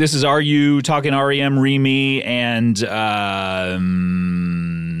 This is Are You Talking R.E.M. Remy, and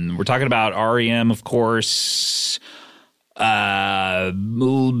we're talking about R.E.M., of course. Band,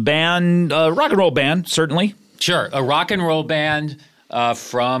 rock and roll band, certainly. Sure, a rock and roll band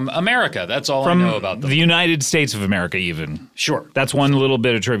from America. That's all I know about them. The United States of America, even. Sure. That's one little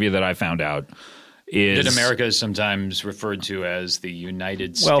bit of trivia that I found out. That America is sometimes referred to as the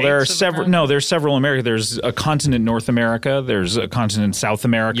United States. Well, there are several. America? No, there's several America. There's a continent North America. There's a continent South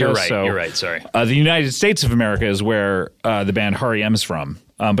America. You're right. So, you're right. Sorry. The United States of America is where the band R.E.M. is from,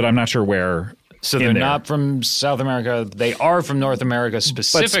 but I'm not sure where. So they're not from South America. They are from North America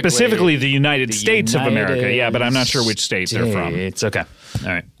specifically. But specifically the United States of America. Yeah, but I'm not sure which state they're from. It's okay. All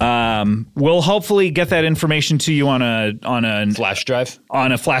right. We'll hopefully get that information to you on a flash drive.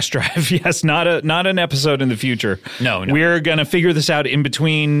 On a flash drive, yes, not an episode in the future. No. We're gonna figure this out in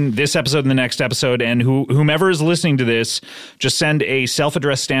between this episode and the next episode. And whomever is listening to this, just send a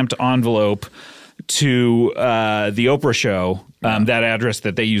self-addressed stamped envelope to the Oprah show. That address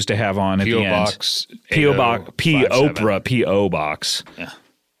that they used to have on at the end. P.O. Box. P.O. Box. Yeah.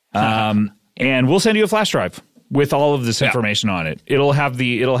 And we'll send you a flash drive with all of this information on it. It'll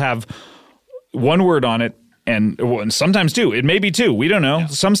have one word on it, and sometimes two. It may be two. We don't know. Yeah.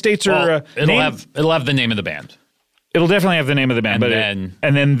 Some states are. It'll have the name of the band. It'll definitely have the name of the band,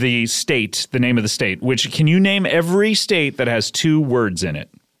 and then the state, the name of the state. Which can you name every state that has two words in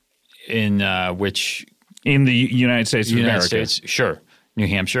it? In which? In the United States of America. States, sure. New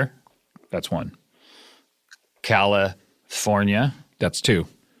Hampshire. That's one. California. That's two.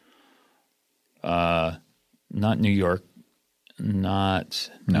 Not New York.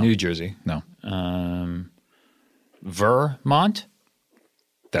 Not New Jersey. No. Vermont.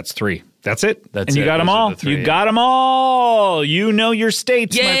 That's three. That's it. And you got them all. You got them all. You know your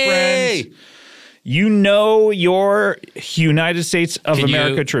states, my friends. You know your United States of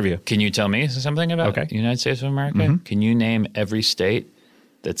America trivia. Can you tell me something about the United States of America? Mm-hmm. Can you name every state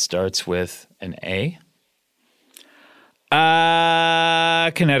that starts with an A?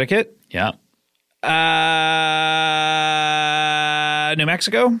 Connecticut. Yeah. New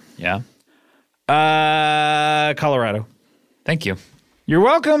Mexico. Yeah. Colorado. Thank you. You're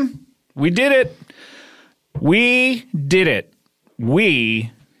welcome. We did it. We did it.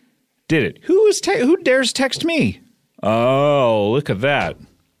 We did it. Who dares text me? Oh, look at that.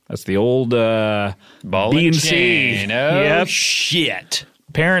 That's the old ball and chain. Oh, shit.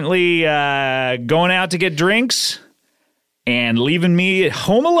 Apparently going out to get drinks and leaving me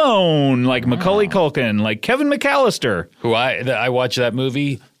home alone like Macaulay Culkin, like Kevin McAllister. Who I watched that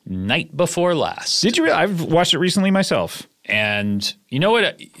movie night before last. Did you? I've watched it recently myself. And you know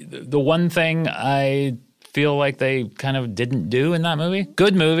what? The one thing I feel like they kind of didn't do in that movie?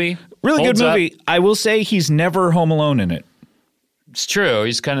 Good movie. Really good movie. I will say he's never home alone in it. It's true.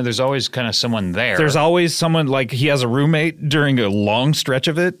 There's always kind of someone there. There's always someone, like he has a roommate during a long stretch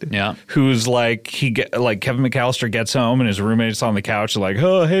of it. Yeah. Who's like, Kevin McAllister gets home and his roommate's on the couch like,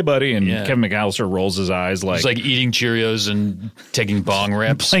 oh, hey, buddy. And Kevin McAllister rolls his eyes like. He's like eating Cheerios and taking bong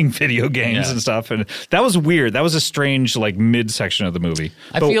rips. Playing video games and stuff. And that was weird. That was a strange like midsection of the movie.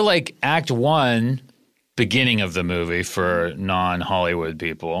 I feel like Act 1... beginning of the movie for non-Hollywood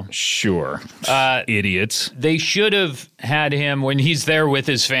people. Sure. Idiots. They should have had him when he's there with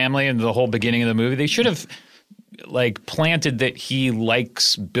his family and the whole beginning of the movie. They should have like planted that he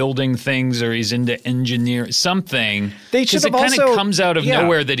likes building things or he's into engineering something. They should have kind of comes out of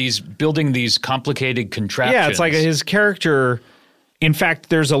nowhere that he's building these complicated contraptions. Yeah, it's like his character. In fact,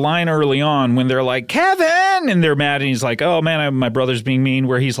 there's a line early on when they're like, Kevin! And they're mad and he's like, oh man, my brother's being mean,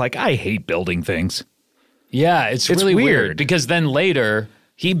 where he's like, I hate building things. Yeah, it's really weird because then later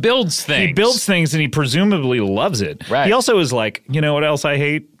he builds things. He builds things and he presumably loves it. Right. He also is like, you know what else I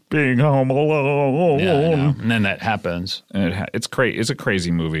hate? Being home alone. Yeah, I know. And then that happens. And it's crazy. It's a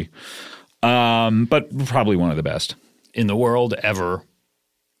crazy movie, but probably one of the best in the world ever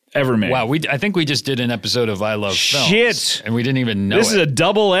made. Wow, I think we just did an episode of I Love Films. Shit, and we didn't even know this it. Is a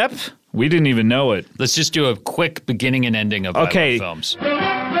double ep. We didn't even know it. Let's just do a quick beginning and ending of I Love Films.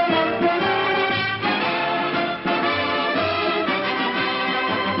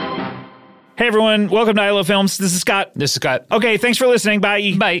 Hey everyone, welcome to I Love Films. This is Scott. Okay, thanks for listening.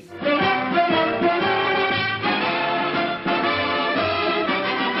 Bye. Bye.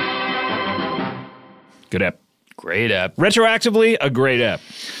 Good ep. Great ep. Retroactively, a great ep.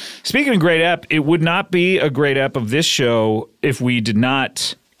 Speaking of great ep, it would not be a great ep of this show if we did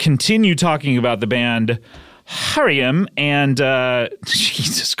not continue talking about the band R.E.M. and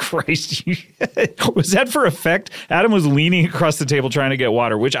Jesus Christ. Was that for effect? Adam was leaning across the table trying to get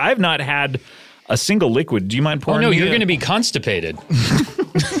water, which I've not had a single liquid. Do you mind pouring me? Oh, no, you're going to be constipated.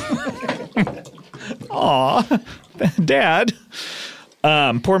 Aw, Dad.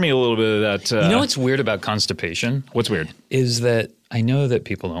 Pour me a little bit of that. You know what's weird about constipation? What's weird? Is that I know that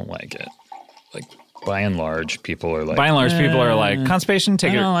people don't like it. Like by and large, people are like... constipation,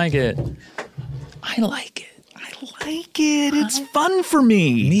 take I it. don't like it. I like it. It's fun for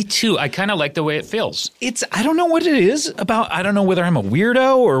me. Me too. I kind of like the way it feels. I don't know what it is about. I don't know whether I'm a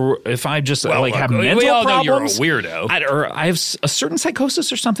weirdo or if I just have mental we all problems. know you're a weirdo. Or I have a certain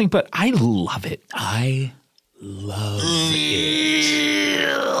psychosis or something, but I love it. I love it.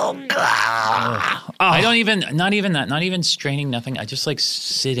 I don't even, not even straining, nothing. I just like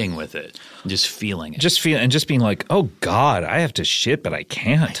sitting with it and just feeling it. Just being like, oh God, I have to shit, but I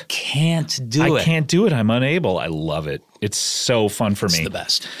can't. I can't do it. I'm unable. I love it. It's so fun for me. It's the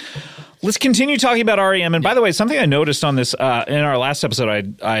best. Let's continue talking about R.E.M. And by the way, something I noticed on this in our last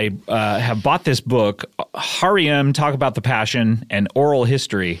episode, I have bought this book, R.E.M. Talk About the Passion and Oral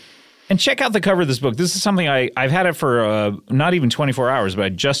History. And check out the cover of this book. This is something I've had it for not even 24 hours, but I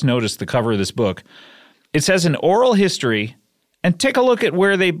just noticed the cover of this book. It says an oral history, and take a look at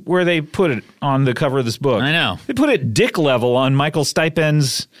where they put it on the cover of this book. I know. They put it dick level on Michael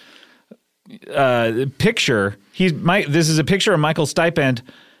Stipend's picture. This is a picture of Michael Stipend,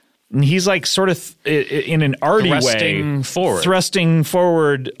 and he's like sort of in an arty way. Thrusting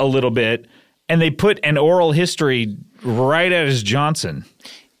forward a little bit, and they put an oral history right at his Johnson.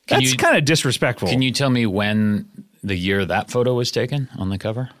 That's kind of disrespectful. Can you tell me when the year that photo was taken on the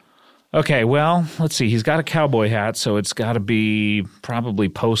cover? Okay, well, let's see. He's got a cowboy hat, so it's got to be probably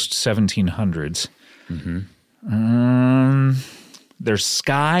post 1700s. Mm-hmm. There's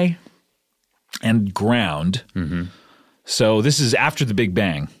sky and ground. Mm-hmm. So this is after the Big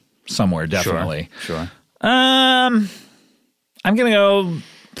Bang somewhere, definitely. Sure. I'm going to go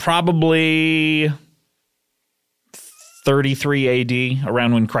probably 33 AD,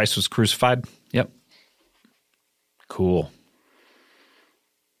 around when Christ was crucified. Yep. Cool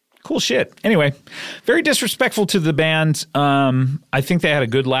shit. Anyway, very disrespectful to the band. I think they had a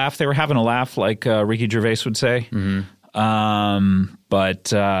good laugh. They were having a laugh, like Ricky Gervais would say. Mm-hmm.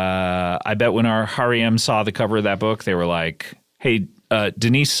 But I bet when our R.E.M. saw the cover of that book, they were like, hey,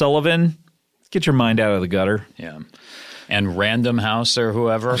 Denise Sullivan, get your mind out of the gutter. Yeah. And Random House or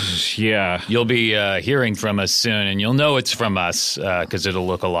whoever. Yeah. You'll be hearing from us soon, and you'll know it's from us because it'll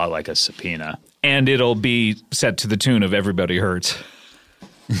look a lot like a subpoena. And it'll be set to the tune of Everybody Hurts.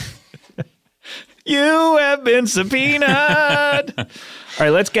 You have been subpoenaed. All right,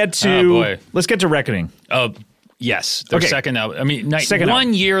 let's get to Reckoning. Oh, yes. Their second album. I mean,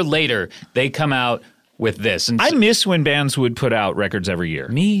 one year later, they come out with this. And I miss when bands would put out records every year.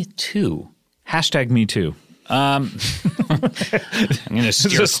 Me too. #me too. I'm going to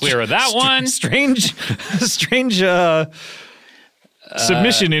steer clear of that one. Strange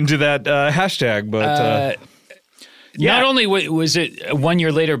submission into that hashtag, but not only was it 1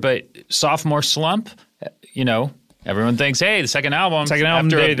 year later, but sophomore slump. You know, everyone thinks, hey, the second album,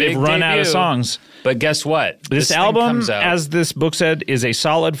 they've run out of songs. But guess what? This album, as this book said, is a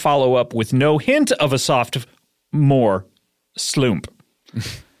solid follow-up with no hint of a sophomore slump.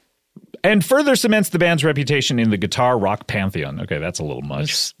 And further cements the band's reputation in the guitar rock pantheon. Okay, that's a little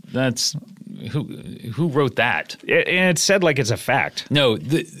much. That's who wrote that? And it's said like it's a fact. No,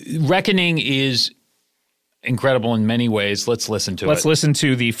 the Reckoning is incredible in many ways. Let's listen to it. Let's listen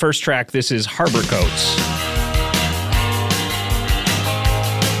to the first track. This is Harbor Coats.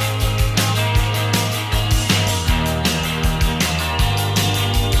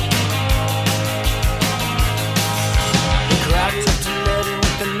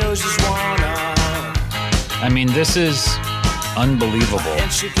 I mean, this is unbelievable.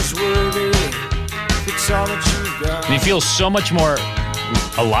 And he feels so much more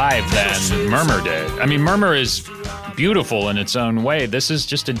alive than Murmur did. I mean, Murmur is beautiful in its own way. This is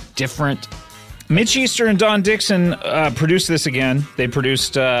just a different... Mitch Easter and Don Dixon produced this again. They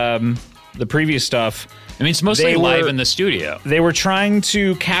produced the previous stuff. I mean, it's mostly live in the studio. They were trying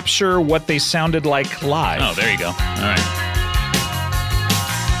to capture what they sounded like live. Oh, there you go. All right.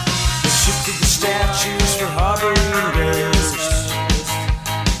 Statues for harboring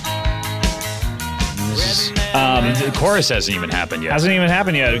the chorus hasn't even happened yet. Hasn't even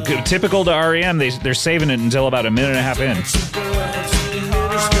happened yet. Typical to R.E.M., they're saving it until about a minute and a half in.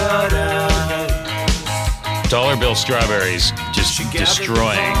 Dollar Bill Strawberries just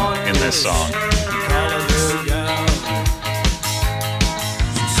destroying in this song.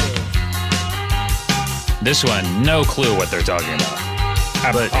 This one, no clue what they're talking about.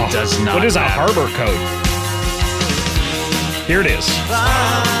 But it does not What is matter. a harbor coat? Here it is.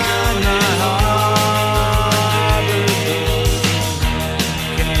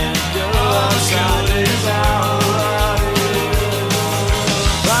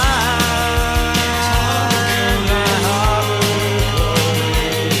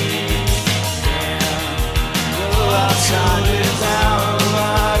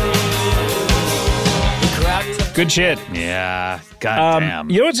 Good shit. Yeah. Goddamn.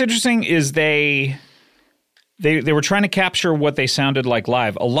 You know what's interesting is they were trying to capture what they sounded like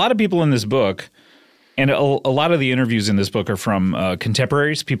live. A lot of people in this book, and a lot of the interviews in this book are from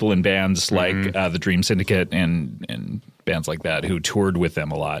contemporaries, people in bands like the Dream Syndicate and bands like that who toured with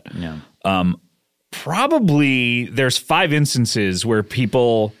them a lot. Yeah. Probably there's 5 instances where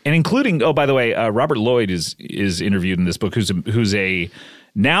people, and including, oh, by the way, Robert Lloyd is interviewed in this book,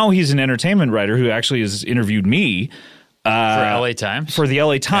 now he's an entertainment writer who actually has interviewed me. For LA Times? For the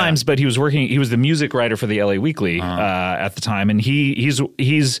LA Times, but he was the music writer for the LA Weekly at the time, and he's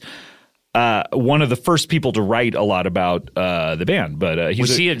one of the first people to write a lot about the band. But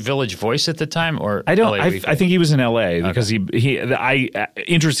was he at Village Voice at the time, or I don't? LA Weekly? I think he was in LA because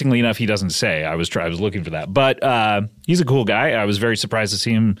interestingly enough, he doesn't say. I was looking for that, but he's a cool guy. I was very surprised to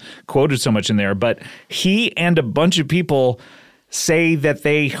see him quoted so much in there. But he and a bunch of people say that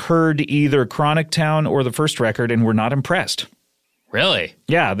they heard either Chronic Town or the first record and were not impressed. Really?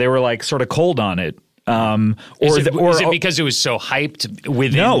 Yeah, they were like sort of cold on it. Is it because it was so hyped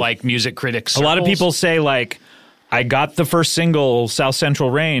within like music critics circles? A lot of people say like, I got the first single, South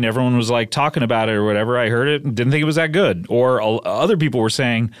Central Rain. Everyone was like talking about it or whatever. I heard it and didn't think it was that good. Or other people were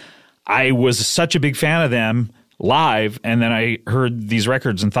saying, I was such a big fan of them live, and then I heard these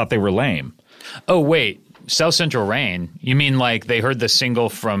records and thought they were lame. Oh, wait. South Central Rain? You mean like they heard the single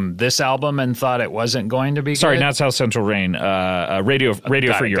from this album and thought it wasn't going to be Sorry, good? not South Central Rain. Radio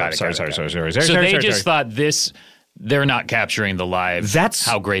for Europe. Sorry. So they just thought this, they're not capturing the live. That's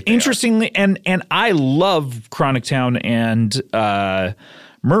how great they interestingly, are. And I love Chronic Town and God,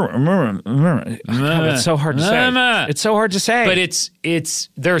 it's so hard to say. It's so hard to say. But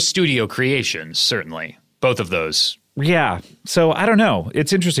they're studio creations, certainly. Both of those. Yeah. So I don't know.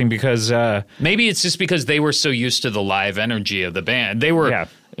 It's interesting because maybe it's just because they were so used to the live energy of the band. They were an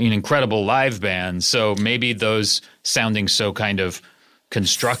incredible live band, so maybe those sounding so kind of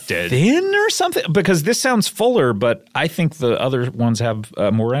constructed. Thin or something? Because this sounds fuller, but I think the other ones have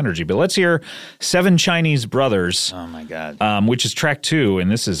more energy. But let's hear Seven Chinese Brothers. Oh, my God. Which is track 2, and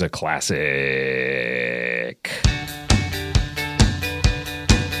this is a classic.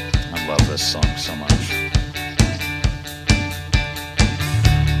 I love this song so much.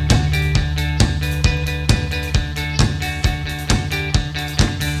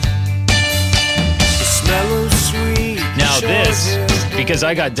 Now this, because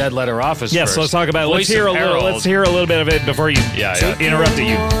I got Dead Letter Office yes, first. let's talk about it. Voice Let's hear a little bit of it before you interrupted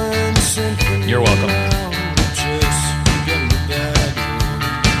you. You're welcome.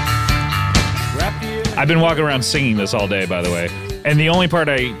 I've been walking around singing this all day, by the way. And the only part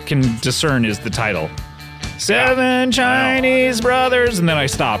I can discern is the title. Seven Chinese Brothers. And then I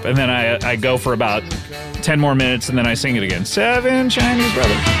stop. And then I go for about 10 more minutes, and then I sing it again. Seven Chinese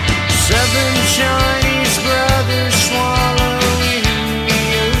Brothers. Seven Chinese brothers swallowing the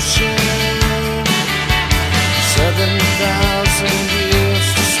ocean. 7,000 years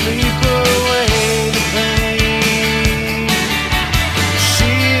to sleep away the pain.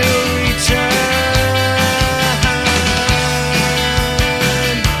 She'll return.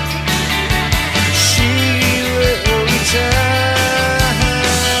 She will return.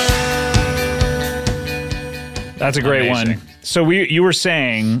 That's a great Amazing. one. So you were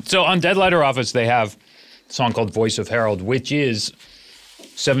saying... So on Dead Letter Office, they have a song called Voice of Harold, which is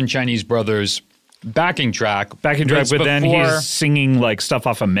Seven Chinese Brothers backing track. But then he's singing like stuff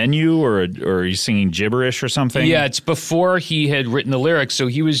off a menu or he's singing gibberish or something? Yeah, it's before he had written the lyrics, so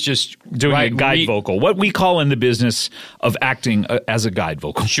he was just... Doing a guide vocal. What we call in the business of acting as a guide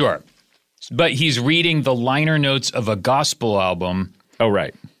vocal. Sure. But he's reading the liner notes of a gospel album. Oh,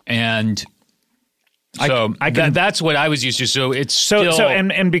 right. And... So that's what I was used to. So it's still... So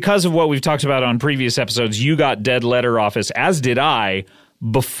and because of what we've talked about on previous episodes, you got Dead Letter Office, as did I,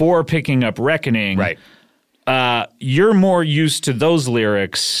 before picking up Reckoning. Right. You're more used to those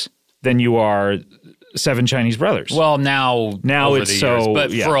lyrics than you are Seven Chinese Brothers. Well, now over it's the so... years.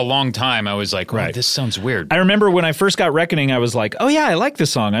 But yeah. for a long time, I was like, Right. this sounds weird. I remember when I first got Reckoning, I was like, oh yeah, I like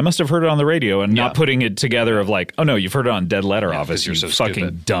this song. I must have heard it on the radio, and not putting it together of like, oh no, you've heard it on Dead Letter Office, you you're so fucking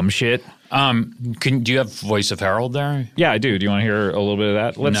stupid. dumb shit. Do you have Voice of Harold there? Yeah, I do. Do you want to hear a little bit of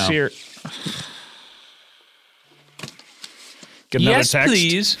that? Let's No. hear. Get another Yes, text.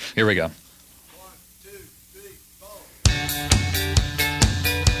 please. Here we go.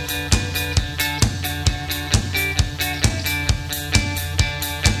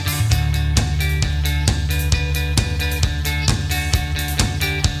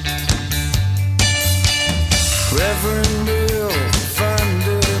 Reverend Bill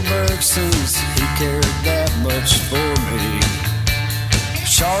Funderburg since he cared that much for me.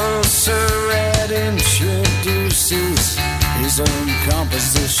 Charles Surratt introduced his own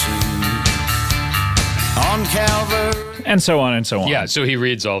composition. On Calvary. And so on and so on. Yeah, so he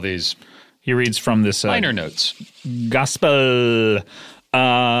reads all these He reads from this liner notes. gospel.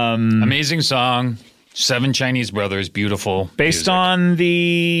 Amazing song. 7 Chinese brothers. Beautiful. Based music. on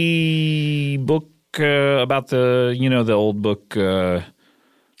the book about the old book.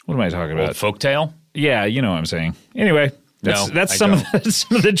 What am I talking about? Old folktale. Yeah, you know what I'm saying. Anyway, that's No, I some of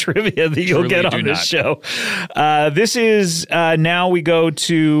the trivia that you'll Truly get do on this not. show. This is now we go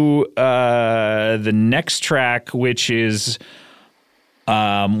to the next track, which is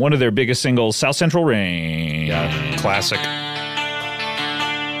one of their biggest singles, South Central Rain. Yeah, classic.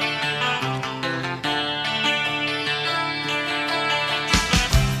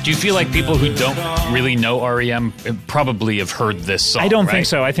 Do you feel like people who don't really know R.E.M. probably have heard this song? I don't right? think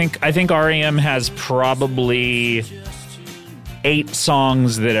so. I think R.E.M. has probably 8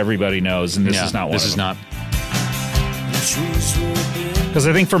 songs that everybody knows, and this is not one. This is not. Because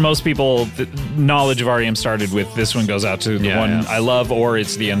I think for most people, the knowledge of R.E.M. started with this one goes out to the one yeah. I love, or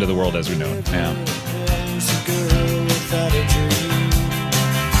it's the end of the world as we know it. Yeah.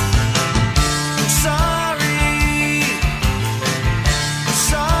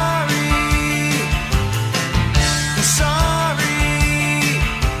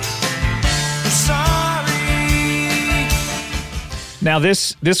 Now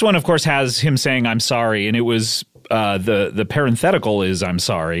this one, of course, has him saying "I'm sorry," and it was the parenthetical is "I'm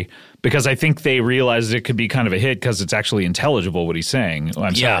sorry" because I think they realized it could be kind of a hit because it's actually intelligible what he's saying. Oh,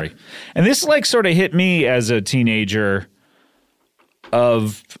 I'm Yeah. sorry, and this like sort of hit me as a teenager.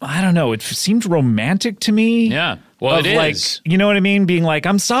 I don't know, it seemed romantic to me. Yeah. Well, of it like, is. you know what I mean? Being like,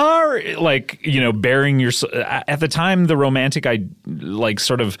 I'm sorry, like, bearing your. At the time, the romantic,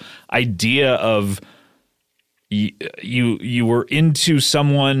 sort of idea of. You were into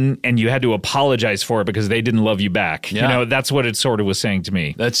someone and you had to apologize for it because they didn't love you back. Yeah. That's what it sort of was saying to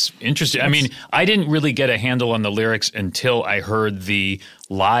me. That's interesting. I mean, I didn't really get a handle on the lyrics until I heard the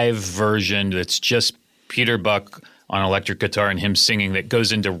live version that's just Peter Buck on electric guitar and him singing that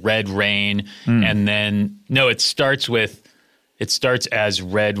goes into Red Rain. And then, no, it starts as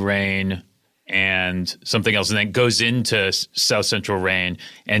Red Rain and something else, and then goes into South Central Rain,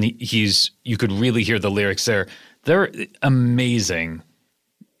 and you could really hear the lyrics there. They're amazing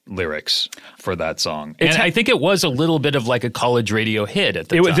lyrics for that song. And I think it was a little bit of like a college radio hit at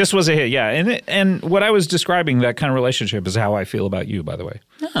the time. This was a hit, yeah. And what I was describing, that kind of relationship, is how I feel about you, by the way.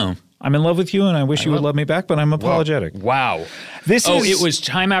 Oh. I'm in love with you and I wish you would love me back, but I'm apologetic. Wow. It It was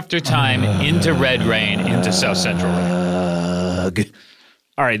time after time into Red Rain, into South Central Rain.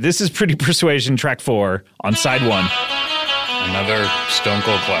 All right, this is Pretty Persuasion, track 4 on side 1. Another Stone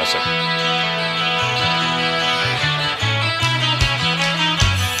Cold classic.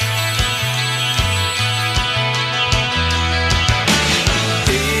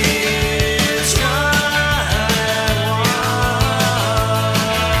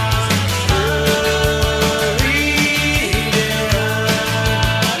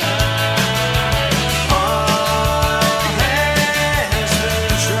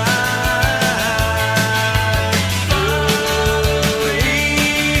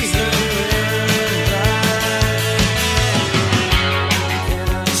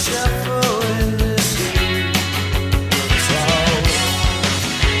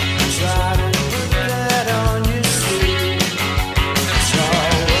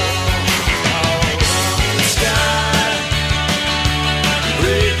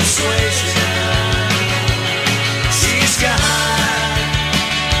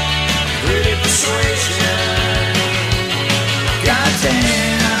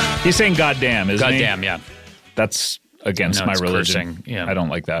 He's saying goddamn, isn't he? Goddamn, yeah. That's against No, my it's religion. cursing. Yeah. I don't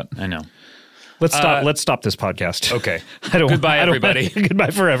like that. I know. Let's stop this podcast. Okay. I don't Goodbye, I don't- everybody.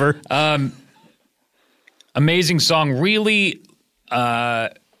 Goodbye forever. Amazing song. Really,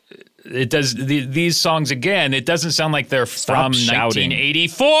 it does these songs again. It doesn't sound like they're from shouting.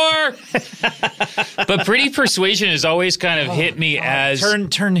 1984. But Pretty Persuasion has always kind of hit me as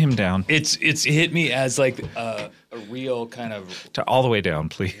Turn him down. it's hit me as like a real kind of All the way down,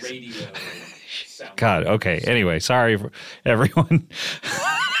 please. radio sound. God, okay. Anyway, sorry for everyone.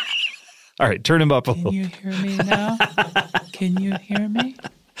 All right, turn him up a little. Can you hear me now? Can you hear me?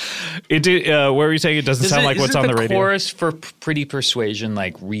 It did, where were you saying it doesn't sound like what's on the radio? The chorus for Pretty Persuasion,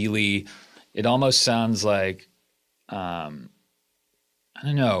 like really, it almost sounds like, I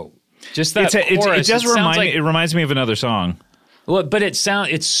don't know, just that chorus. It does sounds like, it reminds me of another song. Well, but it's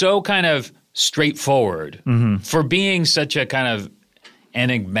so kind of straightforward for being such a kind of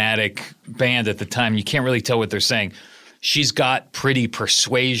enigmatic band at the time. You can't really tell what they're saying. she's got pretty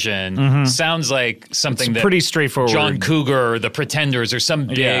persuasion. Sounds like something that pretty straightforward. John Cougar or The Pretenders or some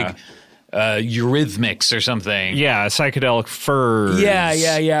big Eurythmics or something. Yeah, psychedelic furs.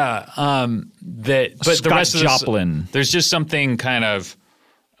 Yeah. But Scott the rest of Joplin. there's just something kind of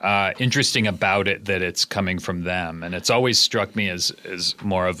interesting about it that it's coming from them, and it's always struck me as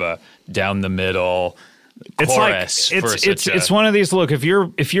more of a down the middle chorus. It's one of these. Look, if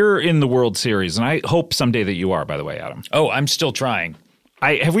you're in the World Series, and I hope someday that you are. By the way, Adam. Oh, I'm still trying.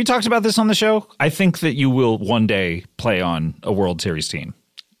 Have we talked about this on the show? I think that you will one day play on a World Series team.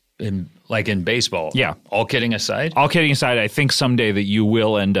 In baseball. Yeah. All kidding aside? All kidding aside, I think someday that you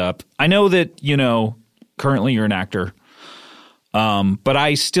will end up. I know that, currently you're an actor, but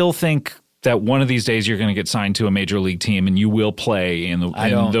I still think that one of these days you're going to get signed to a major league team and you will play in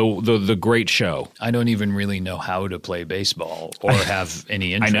the great show. I don't even really know how to play baseball or have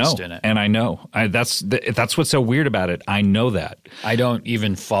any interest in it. And I know. That's what's so weird about it. I know that. I don't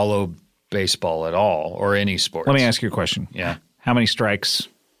even follow baseball at all or any sports. Let me ask you a question. Yeah. How many strikes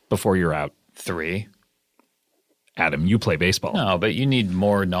before you're out? 3. Adam, you play baseball. No, but you need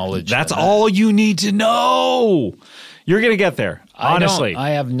more knowledge. That's all you need to know. You're going to get there. Honestly.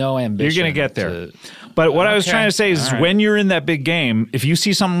 I have no ambition. You're going to get there. But what I was trying to say is when you're in that big game, if you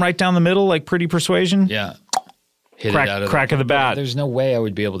see something right down the middle, like Pretty Persuasion, hit crack, it out of crack of the bat. There's no way I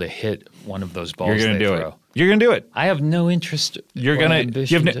would be able to hit one of those balls. You're going to do throw. it. You're going to do it. I have no interest. You're going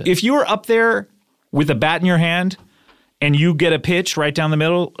to. If you were up there with a bat in your hand and you get a pitch right down the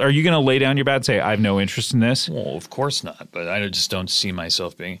middle, are you going to lay down your bat and say, I have no interest in this? Well, of course not. But I just don't see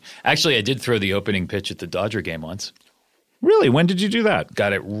myself being. Actually, I did throw the opening pitch at the Dodger game once. Really? When did you do that?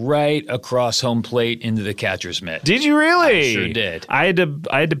 Got it right across home plate into the catcher's mitt. Did you really? I sure did. I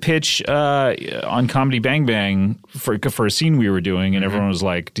had to pitch on Comedy Bang Bang for a scene we were doing, and everyone was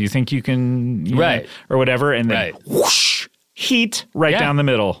like, "Do you think you can?" Right. Or whatever, and then whoosh, heat right down the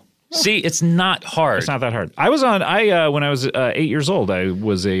middle. See, it's not hard. It's not that hard. I was on. When I was 8 years old, I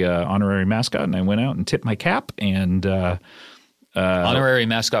was a honorary mascot, and I went out and tipped my cap and honorary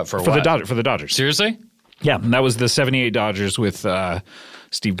mascot for what? For the Dodgers. Seriously? Yeah, and that was the '78 Dodgers with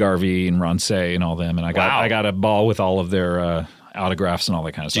Steve Garvey and Ron Say and all them, and I got a ball with all of their autographs and all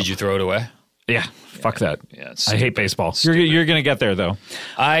that kind of stuff. Did you throw it away? Yeah, fuck that. Yeah, I hate baseball. You're gonna get there though.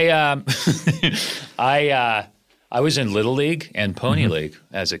 I was in Little League and Pony League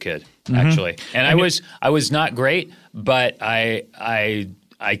as a kid, actually, and I was not great, but I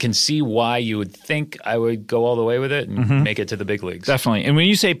can see why you would think I would go all the way with it and make it to the big leagues. Definitely. And when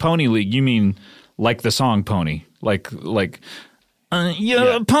you say Pony League, you mean like the song Pony, like you're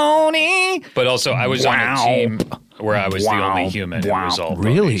a pony. But also, I was on a team where I was the only human. It was all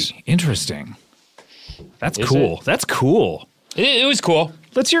really ponies. Interesting. That's Is cool. it? That's cool. It was cool.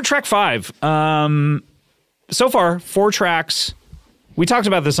 Let's hear track 5. So far, 4 tracks. We talked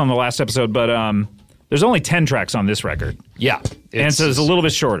about this on the last episode, but there's only 10 tracks on this record. Yeah. And so it's a little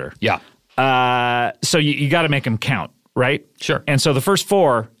bit shorter. Yeah. So you got to make them count, right? Sure. And so the first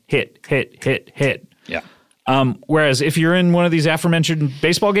 4 hit. Yeah. Whereas if you're in one of these aforementioned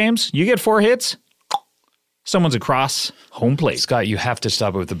baseball games, you get 4 hits, someone's across home plate. Scott, you have to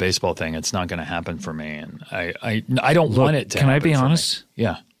stop it with the baseball thing. It's not going to happen for me, and I don't want it to. Can I happen be for honest? Me.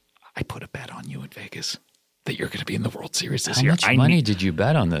 Yeah. I put a bet on you in Vegas that you're going to be in the World Series this How year. much money did you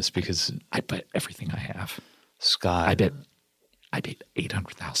bet on this? Because I bet everything I have. Scott, I bet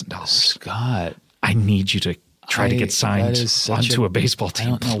 $800,000. Scott, I need you to try to get signed onto a baseball team.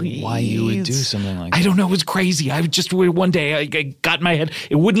 I don't know why you would do something like that. I don't know. It was crazy. I just one day I got in my head.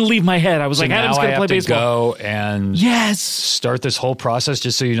 It wouldn't leave my head. I was like, Adam's going to play baseball. Go and start this whole process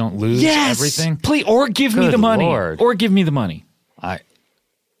just so you don't lose everything. Please, or give me the money. Lord. Or give me the money.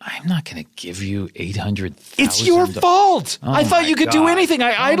 I'm not going to give you $800,000. It's your fault. I thought you could do anything.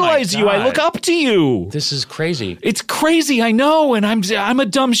 I idolize you. I look up to you. This is crazy. It's crazy. I know, and I'm a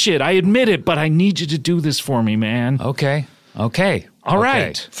dumb shit. I admit it, but I need you to do this for me, man. Okay. All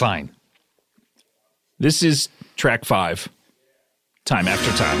right. Fine. This is track 5. Time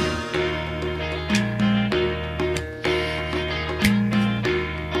After Time.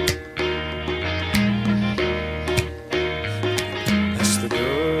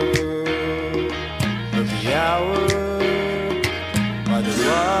 By the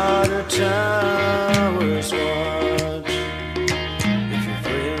water towers watch. If your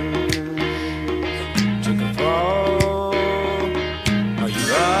friends took a fall, are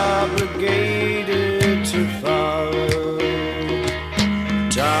you obligated to follow?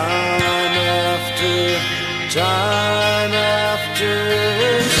 Time after time.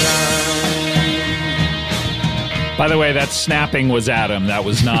 By the way, that snapping was Adam. That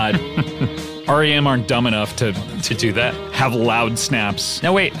was not R.E.M. aren't dumb enough to do that. have loud snaps.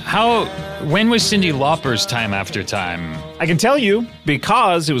 Now wait, when was Cyndi Lauper's Time After Time? I can tell you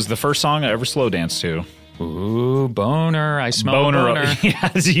because it was the first song I ever slow danced to. Ooh, boner. I smell a boner. Yeah,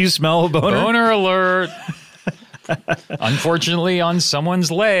 do you smell a boner? Boner alert. Unfortunately, on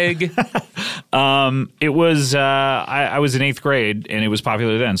someone's leg. It was, I was in 8th grade, and it was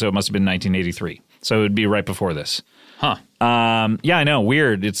popular then, so it must have been 1983. So it would be right before this. Huh. Yeah, I know.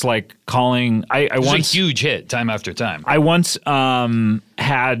 Weird. It's like calling. It's a huge hit, Time After Time. I once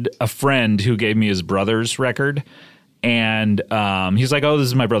had a friend who gave me his brother's record, and he's like, "Oh, this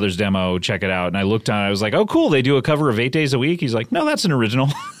is my brother's demo. Check it out." And I looked on it. I was like, "Oh, cool. They do a cover of 8 Days a Week." He's like, "No, that's an original."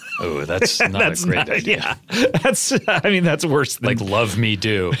 Oh, that's not a great idea. Yeah, that's worse than like Love Me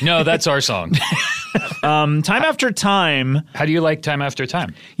Do. No, that's our song. Time After Time. How do you like Time After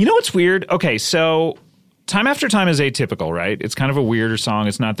Time? You know what's weird? Okay, so Time After Time is atypical, right? It's kind of a weirder song.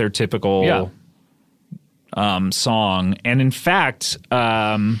 It's not their typical song. And in fact,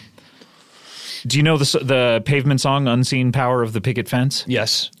 do you know the Pavement song, Unseen Power of the Picket Fence?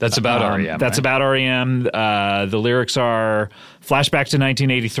 Yes, that's about R.E.M. That's about R.E.M. The lyrics are flashback to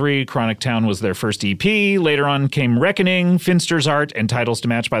 1983. Chronic Town was their first EP. Later on came Reckoning, Finster's Art, and Titles to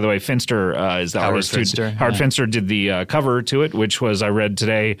Match. By the way, Finster is the Howard artist Finster. Howard Finster did the cover to it, which was, I read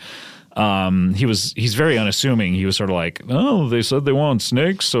today, he's very unassuming. He was sort of like, oh, they said they want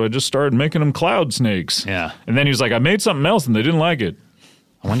snakes, so I just started making them cloud snakes. Yeah. And then he was like, I made something else and they didn't like it.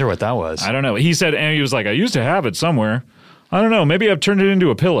 I wonder what that was. I don't know. He said, and he was like, I used to have it somewhere. I don't know. Maybe I've turned it into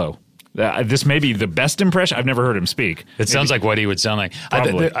a pillow. This may be the best impression. I've never heard him speak. It sounds like what he would sound like.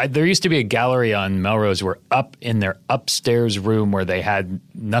 There used to be a gallery on Melrose where up in their upstairs room where they had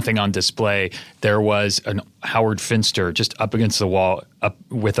nothing on display, there was an Howard Finster just up against the wall up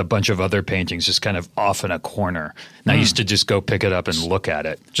with a bunch of other paintings just kind of off in a corner. And I used to just go pick it up and look at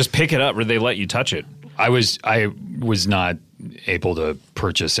it. Just pick it up or they let you touch it? I was not able to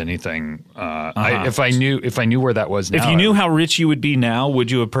purchase anything. If I knew where that was now. If you knew how rich you would be now,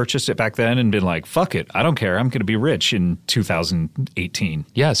 would you have purchased it back then and been like, fuck it, I don't care, I'm going to be rich in 2018?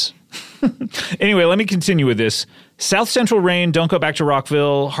 Yes. Anyway, let me continue with this. South Central Rain, Don't Go Back to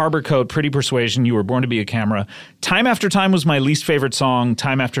Rockville, Harbor Coat, Pretty Persuasion, You Were Born to Be a Camera. Time After Time was my least favorite song.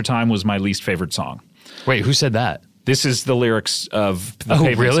 Time After Time was my least favorite song. Wait, who said that? This is the lyrics of the Oh,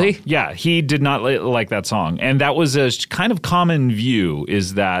 Pavement really? song. Yeah, he did not like that song. And that was a kind of common view,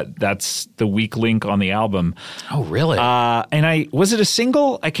 is that that's the weak link on the album. Oh, really? And was it a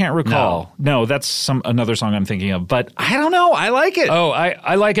single? I can't recall. No, that's another song I'm thinking of. But I don't know. I like it. Oh,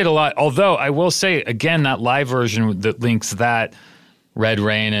 I like it a lot. Although I will say, again, that live version that links that Red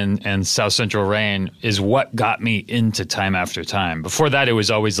Rain and South Central Rain is what got me into Time After Time. Before that, it was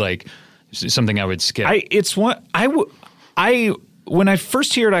always like something I would skip. When I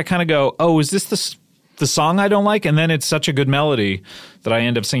first hear it, I kind of go, "Oh, is this the song I don't like?" And then it's such a good melody that I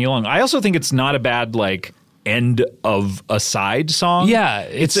end up singing along. I also think it's not a bad end of a side song. Yeah,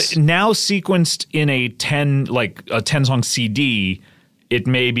 it's now sequenced in a 10 song CD. It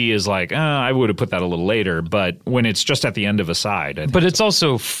maybe is like, I would have put that a little later, but when it's just at the end of a side. But it's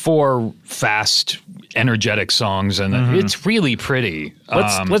also 4 fast, energetic songs, and it's really pretty.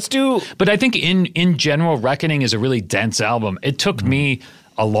 Let's do. But I think in general, Reckoning is a really dense album. It took me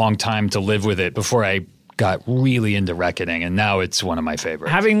a long time to live with it before I got really into Reckoning, and now it's one of my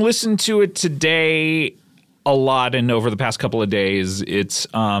favorites. Having listened to it today a lot and over the past couple of days, it's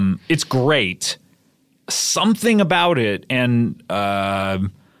great. Something about it, and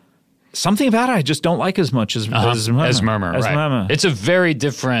something about it I just don't like as much as Murmur. As right. Mama. It's a very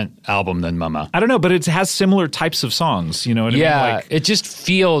different album than Mama. I don't know, but it has similar types of songs. You know what I mean? Yeah, it just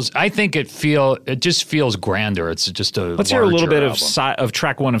feels. I think it just feels grander. It's just a. Let's hear a little bit album. of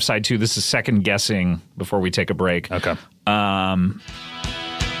track 1 of side 2. This is Second Guessing before we take a break. Okay.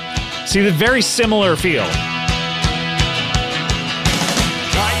 See the very similar feel. Are you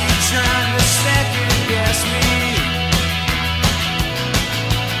trying to second guess me?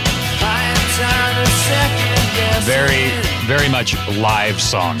 I am trying to second guess me. Very much live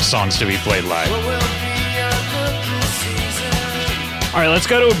songs to be played live. What will be a good season? All right, let's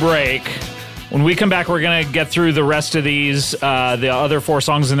go to a break. When we come back, we're going to get through the rest of these, the other 4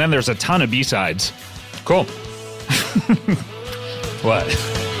 songs, and then there's a ton of B-sides. Cool. What?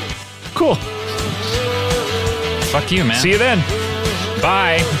 Cool. Fuck you, man. See you then.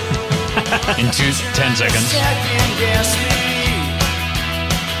 Bye. In 10 seconds. Second guess me.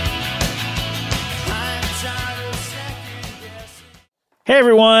 I'm trying to second guess me. Hey,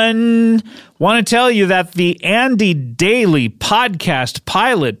 everyone. Want to tell you that the Andy Daly podcast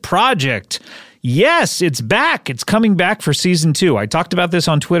pilot project Yes, it's back. It's coming back for season 2. I talked about this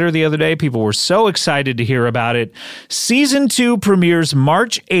on Twitter the other day. People were so excited to hear about it. Season 2 premieres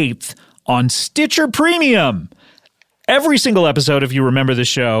March 8th on Stitcher Premium. Every single episode, if you remember the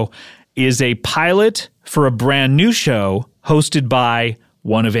show, is a pilot for a brand new show hosted by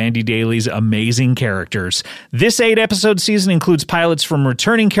one of Andy Daly's amazing characters. This 8-episode season includes pilots from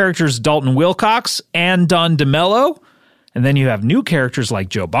returning characters Dalton Wilcox and Don DeMello. And then you have new characters like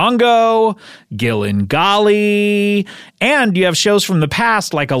Joe Bongo, Gillen Golly, and you have shows from the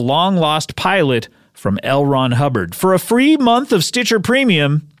past like a long-lost pilot from L. Ron Hubbard. For a free month of Stitcher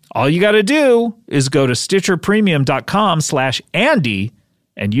Premium, all you got to do is go to stitcherpremium.com/Andy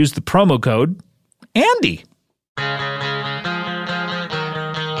and use the promo code Andy.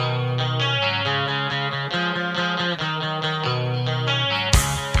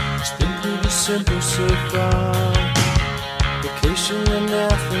 It's been pretty simple so far. Vacation in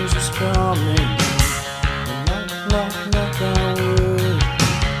Athens is coming. And knock on wood.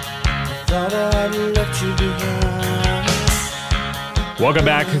 I thought I'd left you behind. Welcome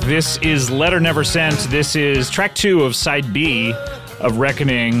back. This is Letter Never Sent. This is track 2 of side B of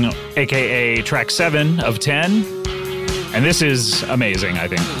Reckoning, a.k.a. track 7 of 10. And this is amazing, I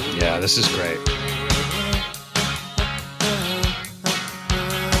think. Yeah, this is great.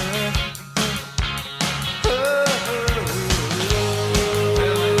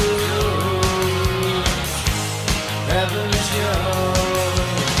 Heaven is yours.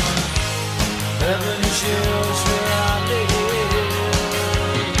 Heaven is yours where I live.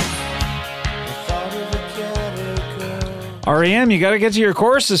 The thought of a catacomb. R.E.M., you got to get to your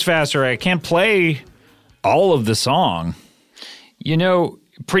choruses faster. I can't play all of the song. You know,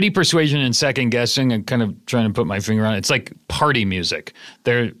 Pretty Persuasion and Second Guessing, I'm kind of trying to put my finger on it. It's like party music.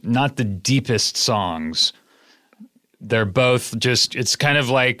 They're not the deepest songs. They're both just, it's kind of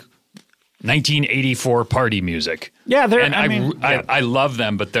like 1984 party music. Yeah, they're, and I love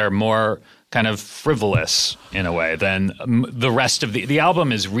them, but they're more kind of frivolous in a way than the rest of the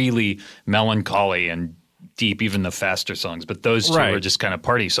album is really melancholy and deep, even the faster songs. But those two are just kind of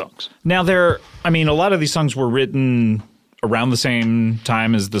party songs. Now, a lot of these songs were written around the same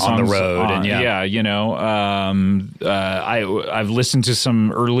time as the songs On the road. And you know, I've listened to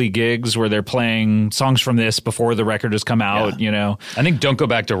some early gigs where they're playing songs from this before the record has come out, you know. I think Don't Go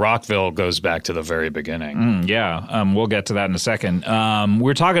Back to Rockville goes back to the very beginning. We'll get to that in a second.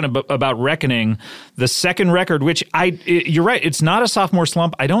 We're talking about Reckoning, the second record, which you're right, it's not a sophomore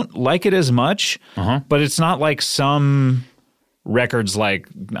slump. I don't like it as much, but it's not like some records like,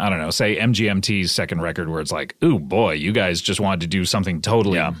 I don't know, say MGMT's second record where it's like, ooh, boy, you guys just wanted to do something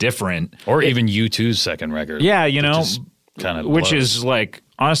totally different. Or even U2's second record. Yeah, you know, kind of which is like,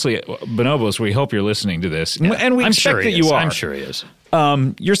 honestly, Bonobos, we hope you're listening to this. Yeah. And we expect that you are. I'm sure he is.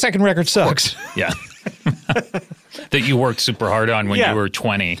 Your second record sucks. Yeah. That you worked super hard on when you were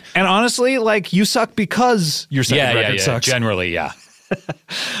 20. And honestly, like, you suck because your second record sucks. Generally, yeah.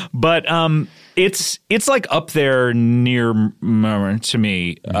 But it's like up there near Murmur to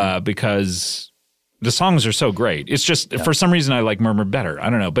me because the songs are so great. It's just for some reason I like Murmur better. I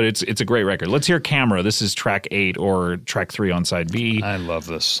don't know, but it's a great record. Let's hear Camera. This is track 8 or track 3 on side B. I love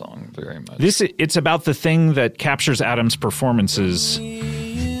this song very much. It's about the thing that captures Adam's performances.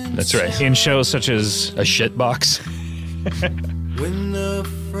 That's right. In shows such as A Shitbox. When the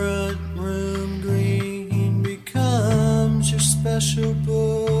front room green becomes your special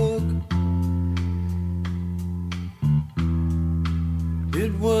book,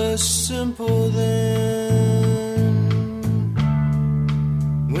 it was simple then.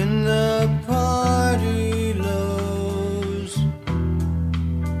 When the party lows,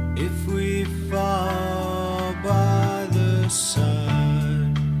 if we fall by the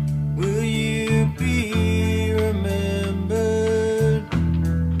side, will you be remembered?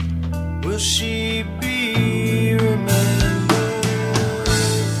 Will she be remembered?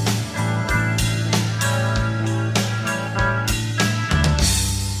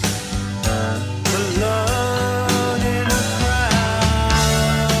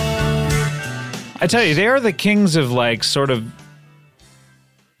 I tell you, they are the kings of like sort of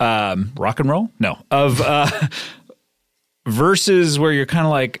rock and roll? No. Of verses where you're kind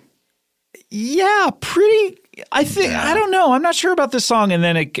of like, yeah, pretty. I think I don't know. I'm not sure about this song, and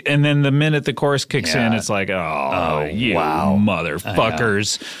then the minute the chorus kicks in, it's like, you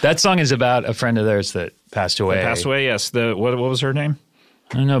motherfuckers. That song is about a friend of theirs that passed away. Yes. What was her name?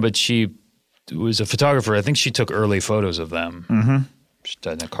 I don't know, but she was a photographer. I think she took early photos of them. Mm-hmm. She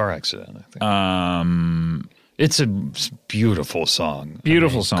died in a car accident, I think. It's a beautiful song.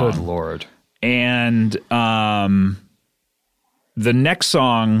 Beautiful song. Good Lord. And the next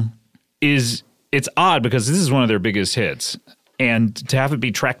song is it's odd because this is one of their biggest hits. And to have it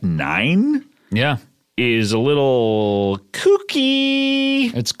be track 9 is a little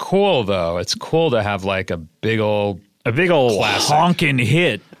kooky. It's cool, though. It's cool to have like a big old classic. Honking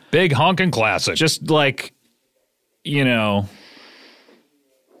hit. Big honking classic. Just like, you know,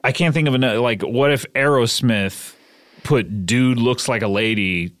 I can't think of another. Like, what if Aerosmith put Dude Looks Like a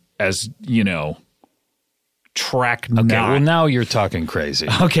Lady as, you know, track 9? Okay, well, now you're talking crazy.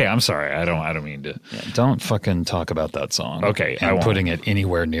 Okay, I'm sorry. I don't mean to. Yeah, don't fucking talk about that song. Okay, I and won't. putting it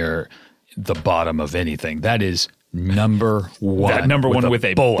anywhere near the bottom of anything. That is number one. That number one with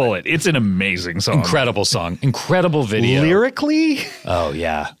a bullet. It's an amazing song. Incredible song. Incredible video. Lyrically, oh,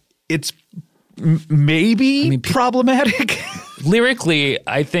 yeah. it's maybe problematic. Lyrically,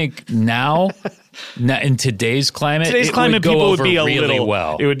 I think now, in today's climate, People go would over be a really little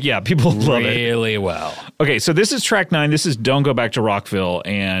well. It would, people would love it. Really well. Okay, so this is track 9. This is Don't Go Back to Rockville,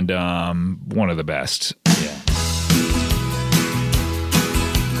 and one of the best. Yeah.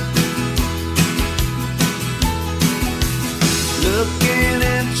 Looking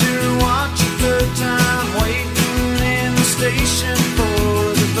at your watch, a good time, waiting in the station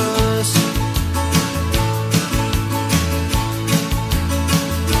for the bus.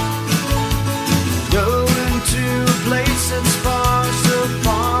 Going to a place that's far, so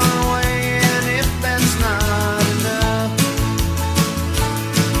far away, and if that's not enough,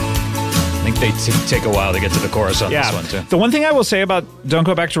 I think they take a while to get to the chorus on this one, too. The one thing I will say about Don't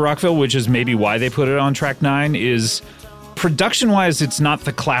Go Back to Rockville, which is maybe why they put it on track 9, is production-wise, it's not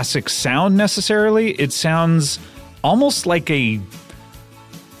the classic sound necessarily. It sounds almost like a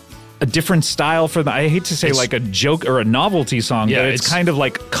different style for the. I hate to say like a joke or a novelty song, but it's kind of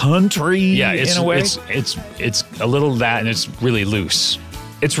like country in a way. It's a little that, and it's really loose.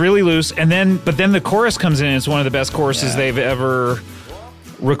 It's really loose, but then the chorus comes in. And it's one of the best choruses they've ever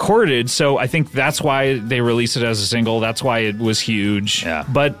recorded. So I think that's why they released it as a single. That's why it was huge. Yeah.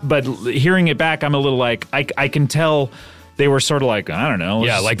 But hearing it back, I'm a little like I can tell. They were sort of like, I don't know.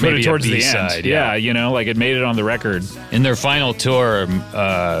 Yeah, like put maybe it towards a the B-side, end. yeah. You know, like it made it on the record. In their final tour,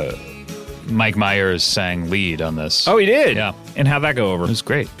 Mike Myers sang lead on this. Oh, he did? Yeah. And how'd that go over? It was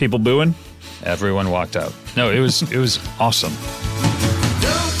great. People booing? Everyone walked out. No, it was awesome.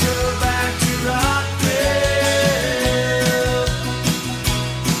 don't go back to Rockville.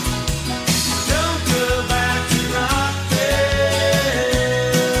 Don't go back to Rockville.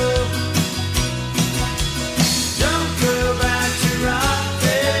 Don't go back to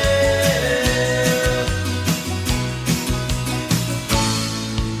Rockville.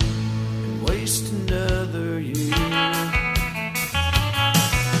 And waste another year.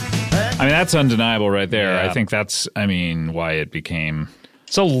 I mean, that's undeniable right there. Yeah. I think that's, why it became.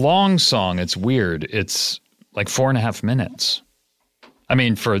 It's a long song. It's weird. It's like 4.5 minutes. I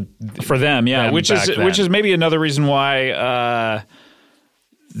mean, for them, yeah. them Which back then. is maybe another reason why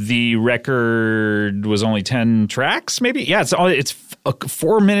the record was only 10 tracks, maybe? Yeah, it's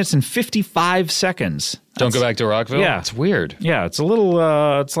 4 minutes and 55 seconds. Don't Go Back to Rockville? Yeah. It's weird. Yeah, it's a little,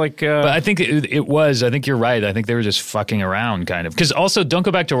 it's like... But I think it was. I think you're right. I think they were just fucking around, kind of. Because also, Don't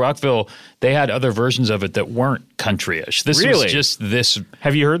Go Back to Rockville, they had other versions of it that weren't country-ish. This Really? was just this.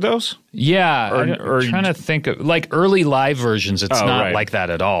 Have you heard those? Yeah. Or I'm trying to think of, like, early live versions, it's not right. like that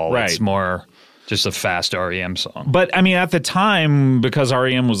at all. Right. It's more just a fast R.E.M. song. But, at the time, because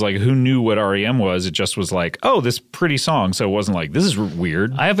R.E.M. was like, who knew what R.E.M. was? It just was like, oh, this pretty song. So it wasn't like, this is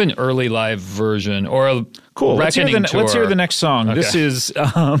weird. I have an early live version or a Cool. Let's hear the next song. Okay. This is...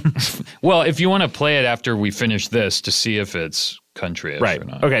 Well, if you want to play it after we finish this to see if it's country-ish right. or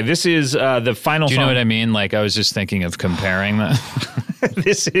not. Okay, this is the final song. Do you know what I mean? Like, I was just thinking of comparing that.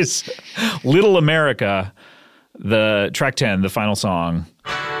 This is Little America, the track 10, the final song.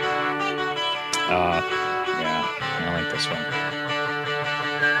 Yeah, I like this one.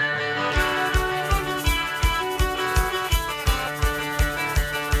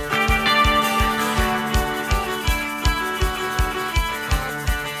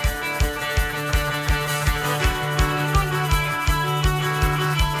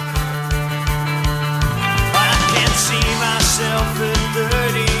 I can't see myself at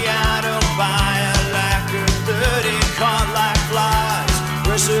 30. I don't buy a lack of 30. Caught like flies.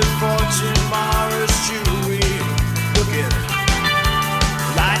 Reserved for tomorrow's jewelry. Look at it.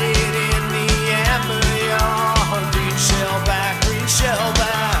 Light it in the amber yard. Green shell back, green shell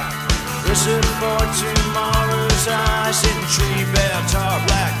back. Reserved for tomorrow's eyes. In tree bell, tar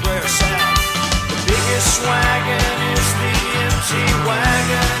black, rare south. The biggest wagon is the empty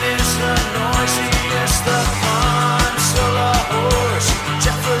wagon. It's the noisiest, the consular horse.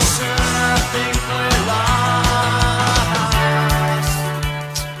 Jefferson, I think we're lost.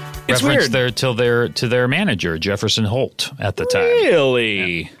 It's reference weird. to their manager, Jefferson Holt, at the time.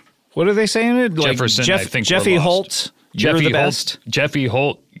 Really? Yeah. What are they saying? Like Jefferson, I think Jeffy Holt, you're the best. Jeffy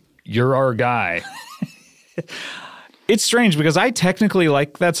Holt, you're our guy. It's strange because I technically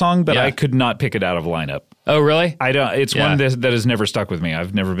like that song, but Yeah. I could not pick it out of a lineup. Oh, really? I don't. It's Yeah. one that has never stuck with me.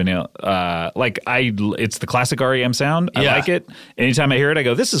 I've never been it's the classic R.E.M. sound. I Yeah. like it. Anytime I hear it, I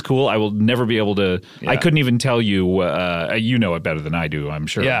go, "This is cool." I will never be able to. Yeah. I couldn't even tell you. You know it better than I do, I'm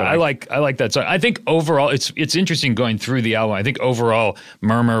sure. Yeah, but I like that song. I think overall, it's interesting going through the album. I think overall,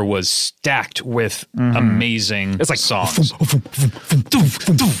 Murmur was stacked with amazing It's like songs.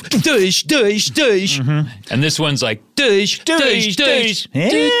 Dush, dush, dush. And this one's like dush, dush, dush, dush,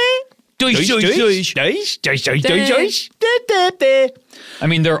 dush, dush. I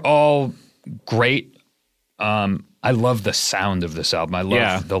mean, they're all great. I love the sound of this album. I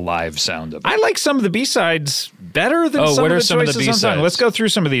love the live sound of it. I like some of the B-sides better than some what of are the some of the choices on song. B-sides? Let's go through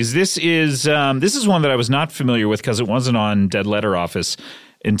some of these. This is one that I was not familiar with because it wasn't on Dead Letter Office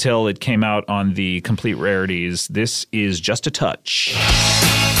until it came out on the Complete Rarities. This is Just a Touch.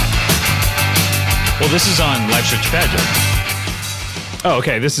 Well, this is on Life's Rich Pageant, Oh,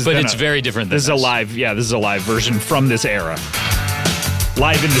 okay. This is, but it's very different than This is a live. Yeah, this is a live version from this era.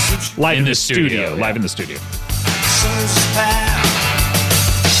 Live in the studio. yeah. Live in the studio.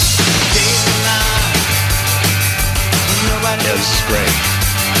 Yeah, this is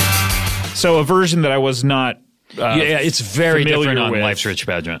great. So a version that I was not. It's very familiar different on with. Life's Rich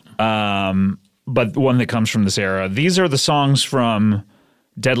Pageant. But one that comes from this era. These are the songs from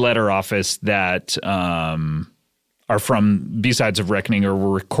Dead Letter Office that are from B-sides of Reckoning or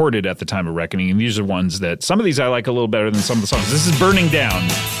were recorded at the time of Reckoning. And these are ones that some of these I like a little better than some of the songs. This is Burning Down.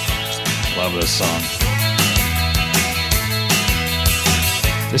 Love this song.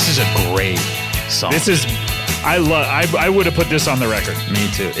 This is a great song. This is I would have put this on the record.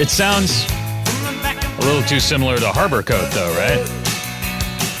 Me too. It sounds a little too similar to Harbor Coat, though, right?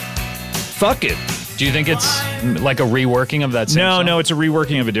 Fuck it. Do you think it's like a reworking of that same song? No, it's a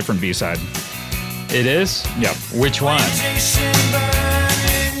reworking of a different B-side. It is? Yeah. Which one?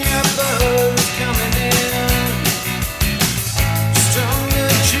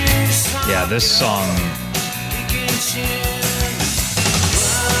 Yeah, this song.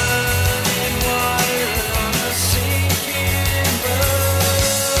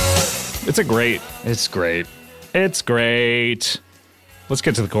 It's great. It's great. It's great. Let's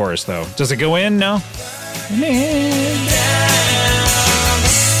get to the chorus, though. Does it go in? No?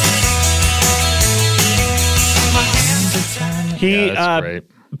 That's great.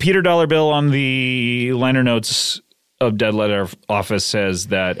 Peter Dollar Bill on the liner notes of Dead Letter Office says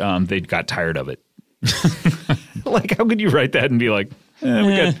that they got tired of it. Like, how could you write that and be like,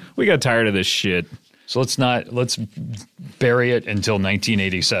 we got tired of this shit? So let's bury it until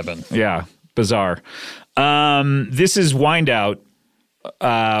 1987. Yeah, bizarre. This is Wind Out,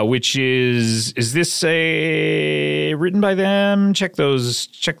 which is this written by them? Check those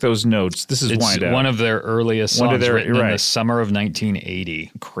notes. This is It's Wind Out. one of their earliest songs written in right. the summer of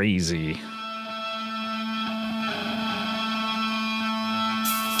 1980. Crazy.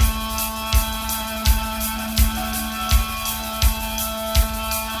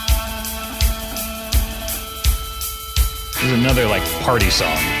 This is another like party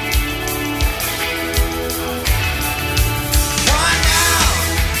song.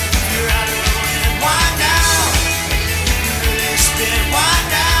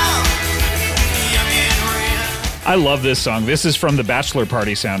 I love this song. This is from the Bachelor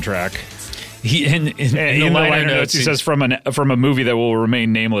Party soundtrack. In In the liner notes, he says from a movie that will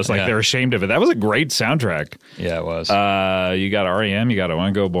remain nameless. Like they're ashamed of it. That was a great soundtrack. Yeah, it was. You got R.E.M. You got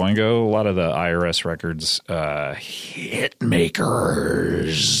Oingo Boingo. A lot of the IRS records. Hit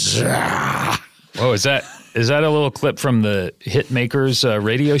makers. Whoa, is that a little clip from the Hitmakers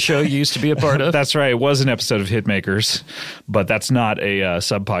radio show you used to be a part of? That's right. It was an episode of Hitmakers, but that's not a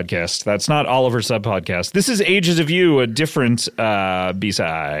sub podcast. That's not Oliver's sub podcast. This is Ages of You, a different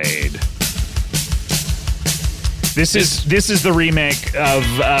B-side. This is the remake of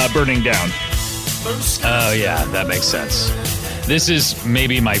Burning Down. Oh yeah, that makes sense. This is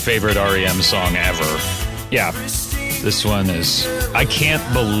maybe my favorite R.E.M. song ever. Yeah. This one is. I can't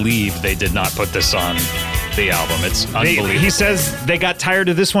believe they did not put this on the album. It's unbelievable. He says they got tired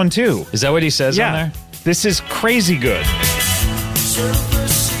of this one too. Is that what he says on there? This is crazy good.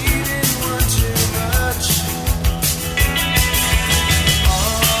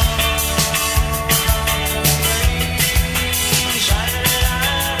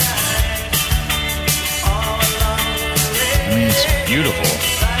 I mean, it's beautiful.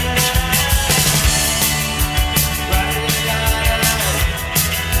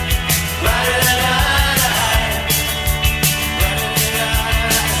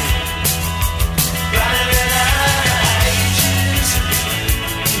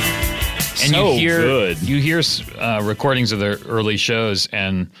 And So you good. hear recordings of their early shows,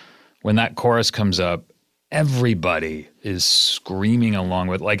 and when that chorus comes up, everybody is screaming along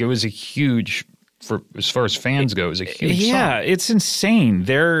with. Like, it was a huge, for as far as fans go, it was a huge Yeah, song. it's insane.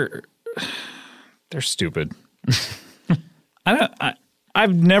 They're stupid.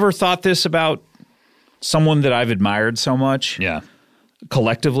 I've never thought this about someone that I've admired so much. Yeah.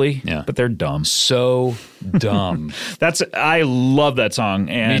 Collectively, Yeah. but they're dumb. So dumb. I love that song.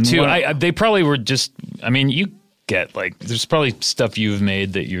 And Me too. when- They probably were just, I mean, you get like, there's probably stuff you've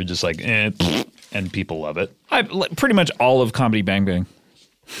made that you're just like, and people love it. pretty much all of Comedy Bang Bang.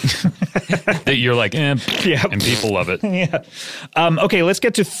 That you're like, Yeah. and people love it. Yeah. Okay, let's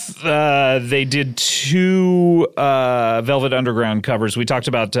get to they did 2 Velvet Underground covers. We talked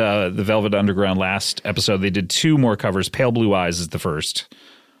about the Velvet Underground last episode. They did 2 more covers. Pale Blue Eyes is the first.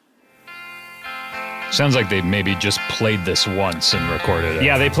 Sounds like they maybe just played this once and recorded it.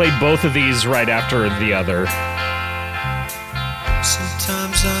 Yeah, they played both of these right after the other.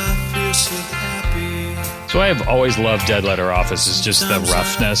 Sometimes I feel so happy. So I have always loved Dead Letter Office. It's just the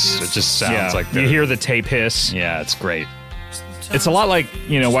roughness. It just sounds like you hear the tape hiss. Yeah, it's great. It's a lot like,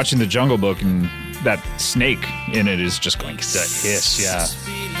 watching The Jungle Book, and that snake in it is just going That hiss, yeah.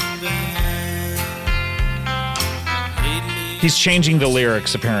 He's changing the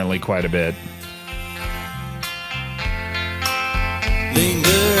lyrics apparently quite a bit.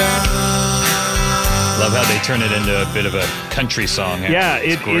 Love how they turn it into a bit of a country song. Yeah,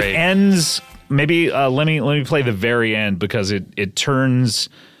 It's it great. ends. Maybe let me play the very end, because it turns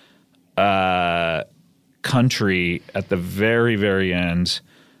country at the very, very end,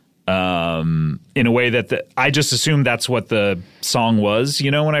 in a way that I just assumed that's what the song was.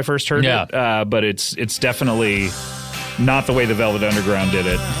 When I first heard Yeah. it, but it's definitely not the way the Velvet Underground did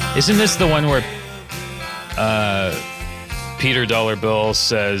it. Isn't this the one where Peter Dollar Bill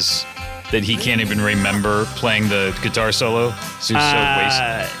says that he can't even remember playing the guitar solo? So he's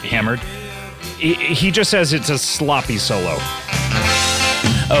so hammered. He just says it's a sloppy solo.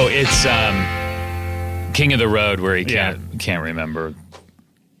 Oh, it's King of the Road, where he can't remember.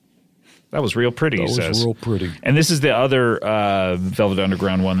 That was real pretty, he says. pretty. And this is the other Velvet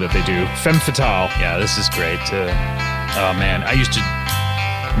Underground one that they do, Femme Fatale. Yeah, this is great too. Oh man, I used to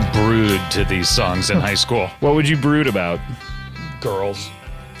brood to these songs in high school. What would you brood about? Girls.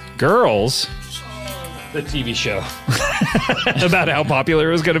 Girls? The TV show. About how popular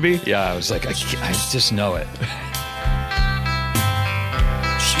it was going to be? Yeah, I was like, I just know it.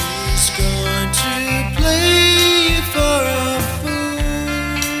 She's going to play for a fool.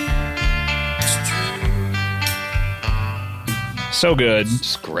 It's true. So good.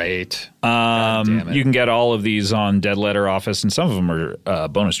 It's great. God damn it. You can get all of these on Dead Letter Office, and some of them are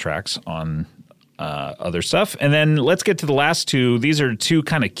bonus tracks on other stuff. And then let's get to the last 2. These are 2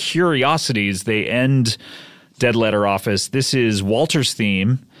 kind of curiosities. They end Dead Letter Office. This is Walter's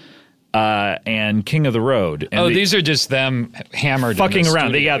theme and King of the Road. And these are just them hammered fucking in the around.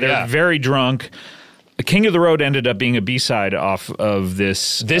 studio. They're very drunk. King of the Road ended up being a B-side off of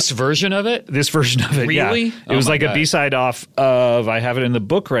this. This version of it? This version of it, Really? yeah. It Oh was my like a God. B-side off of, I have it in the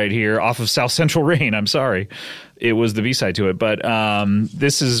book right here, off of South Central Rain. I'm sorry. It was the B-side to it. But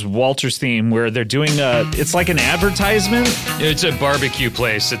this is Walter's theme, where they're doing it's like an advertisement. It's a barbecue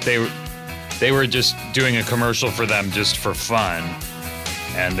place that they were just doing a commercial for them just for fun,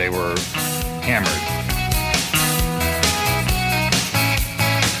 and they were hammered.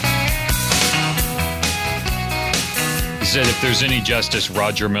 He said if there's any justice,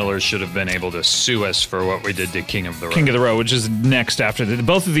 Roger Miller should have been able to sue us for what we did to King of the Road. King of the Road, which is next after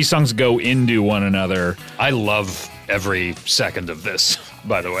both of these songs go into one another. I love every second of this,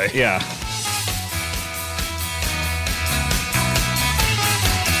 by the way. Yeah.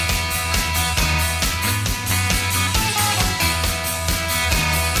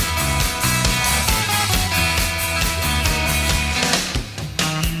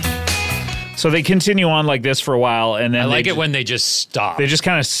 So they continue on like this for a while, and then I like they it when they just stop. They just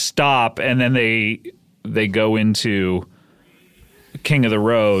kind of stop, and then they go into King of the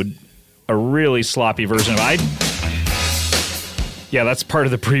Road, a really sloppy version of Yeah, that's part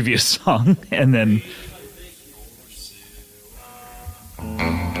of the previous song, and then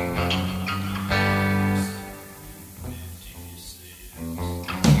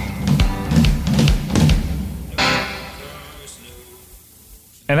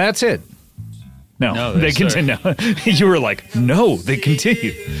and that's it. No, they that's continue. You were like, no, they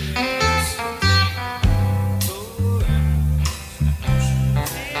continue.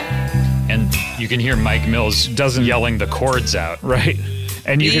 And you can hear Mike Mills yelling the chords out. Right.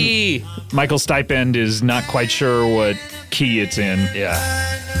 And you E. can Michael Stipend is not quite sure what key it's in. Yeah.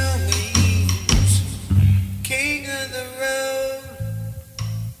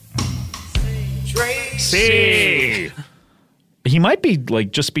 Sí. He might be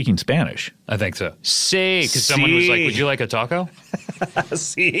like just speaking Spanish. I think so. Sí, because someone was like, would you like a taco?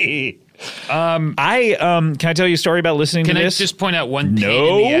 Sí. Can I tell you a story about listening to this? Can I just point out one pain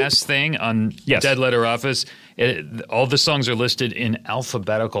in the ass thing on Dead Letter Office? All the songs are listed in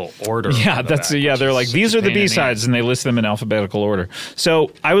alphabetical order. Yeah, they're like, these are the B-sides, and they list them in alphabetical order.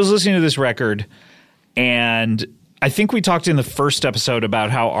 So I was listening to this record, and I think we talked in the first episode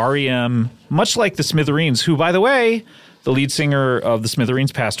about how R.E.M., much like the Smithereens, who, by the way, the lead singer of the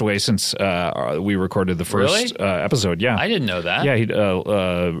Smithereens passed away since we recorded the first episode. Yeah, I didn't know that.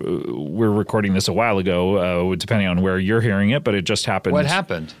 Yeah, we're recording this a while ago, depending on where you're hearing it, but it just happened. What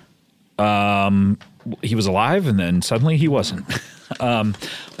happened? He was alive, and then suddenly he wasn't.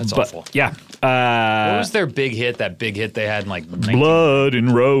 That's awful. Yeah. What was their big hit? That big hit they had in like Blood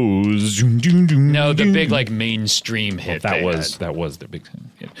and Rose. No, the big like mainstream hit. That was the big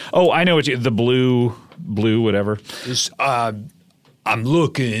hit. Oh, I know what the blue whatever. I'm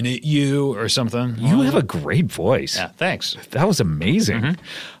looking at you or something. You have a great voice. Yeah, thanks. That was amazing.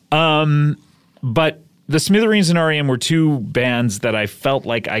 But the Smithereens and R.E.M. were two bands that I felt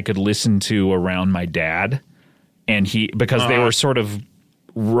like I could listen to around my dad, and because they were sort of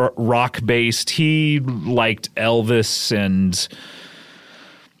rock based. He liked Elvis and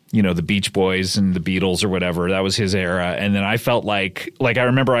the Beach Boys and the Beatles or whatever. That was his era. And then I felt like I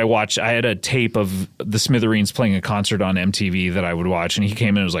remember I had a tape of the Smithereens playing a concert on MTV that I would watch, and he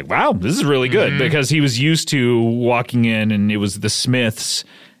came in and was like, wow, this is really good, because he was used to walking in and it was the Smiths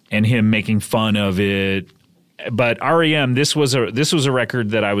and him making fun of it. But R.E.M., this was a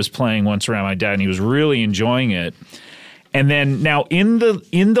record that I was playing once around my dad, and he was really enjoying it. And then now in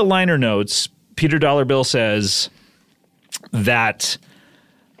the liner notes, Peter Dollar-Bill says that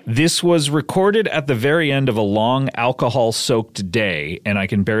this was recorded at the very end of a long alcohol-soaked day, and I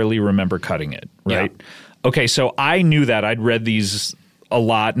can barely remember cutting it, right? Yeah. Okay, so I knew that. I'd read these a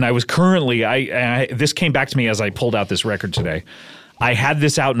lot, and I was currently this came back to me as I pulled out this record today. I had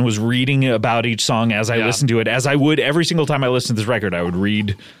this out and was reading about each song as I listened to it, as I would every single time I listened to this record. I would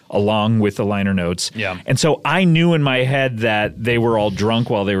read along with the liner notes. Yeah. And so I knew in my head that they were all drunk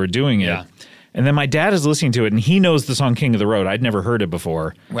while they were doing it. Yeah. And then my dad is listening to it, and he knows the song King of the Road. I'd never heard it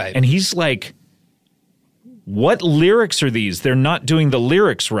before. Right. And he's like, what lyrics are these? They're not doing the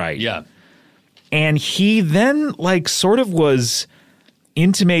lyrics right. Yeah. And he then sort of was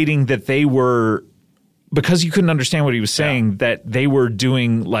intimating that they were, because you couldn't understand what he was saying, that they were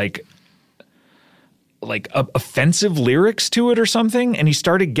doing like offensive lyrics to it or something. And he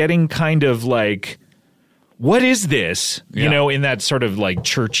started getting kind of like, what is this? Yeah. In that sort of like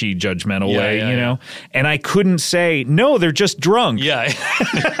churchy, judgmental way, know? And I couldn't say, no, they're just drunk. Yeah.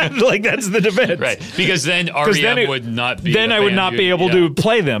 That's the defense. Right. Because then R.E.M. would not be. Then I would not be able to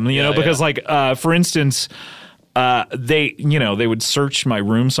play them, because for instance, they would search my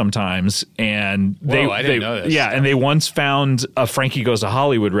room sometimes, and I didn't know this. Yeah, and they once found a Frankie Goes to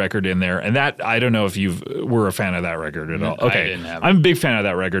Hollywood record in there, and that, I don't know if you were a fan of that record at all. Okay, I didn't have it. I'm a big fan of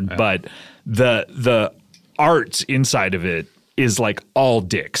that record, but the art inside of it is like all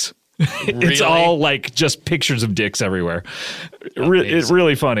dicks. Really? It's all like just pictures of dicks everywhere. It's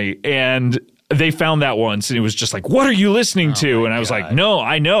really funny. And they found that once, and it was just like, what are you listening to? And I was like, no,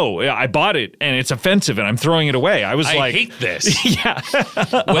 I know. I bought it, and it's offensive, and I'm throwing it away. I hate this. Yeah.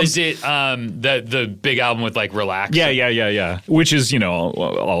 Was it the big album with like Relax? Yeah. Which is,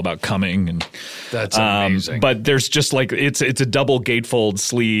 all about coming. And that's amazing. But there's just like, it's a double gatefold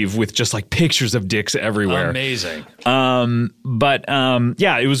sleeve with just like pictures of dicks everywhere. Amazing.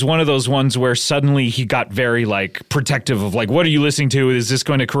 It was one of those ones where suddenly he got very like protective of like, what are you listening to? Is this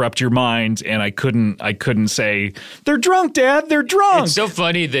going to corrupt your mind? And I couldn't say, they're drunk, Dad, they're drunk. It's so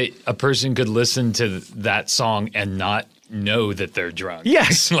funny that a person could listen to that song and not know that they're drunk.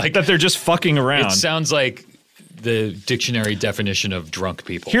 Yes, like that they're just fucking around. It sounds like the dictionary definition of drunk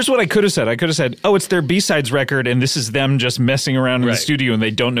people. Here's what I could have said. I could have said, oh, it's their B-sides record, and this is them just messing around in the studio, and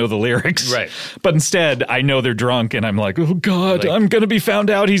they don't know the lyrics. Right. But instead, I know they're drunk, and I'm like, oh, God, I'm going to be found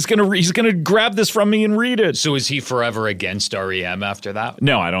out. He's gonna grab this from me and read it. So is he forever against R.E.M. after that?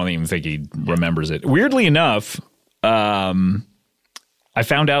 No, I don't even think he remembers it. Weirdly enough, I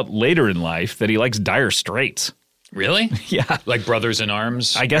found out later in life that he likes Dire Straits. Really? Yeah. Like Brothers in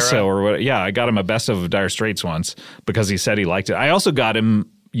Arms? I guess so. Or what? Yeah, I got him a best of Dire Straits once because he said he liked it. I also got him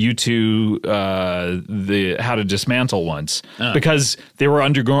U2 the How to Dismantle once because they were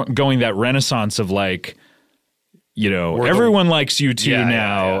undergoing that renaissance of like, everyone likes U2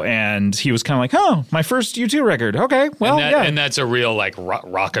 now. Yeah. And he was kind of like, oh, my first U2 record. Okay, well, and that's a real like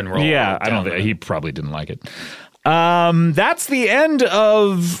rock and roll. Yeah, I don't think he probably didn't like it. That's the end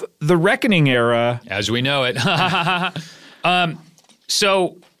of the Reckoning era. As we know it.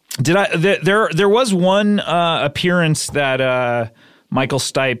 So did I? There was one appearance that Michael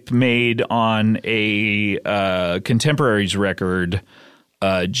Stipe made on a Contemporaries record,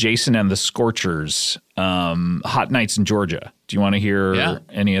 Jason and the Scorchers, Hot Nights in Georgia. Do you want to hear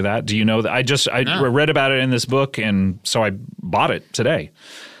any of that? Do you know that? I read about it in this book, and so I bought it today.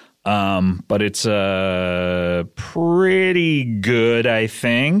 But it's pretty good, I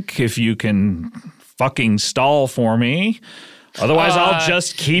think, if you can fucking stall for me. Otherwise, I'll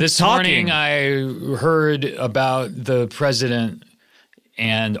just keep this talking. Morning I heard about the president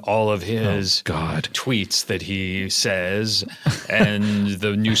and all of his tweets that he says, and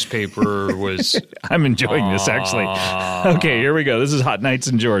the newspaper was... I'm enjoying this, actually. Okay, here we go. This is Hot Nights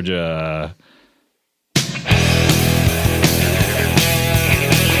in Georgia.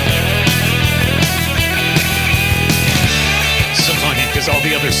 Because all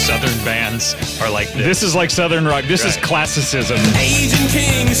the other Southern bands are like this. This is like Southern rock. This is classicism. Asian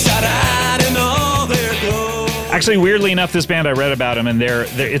kings shot out in all their glory. Actually, weirdly enough, this band, I read about them, and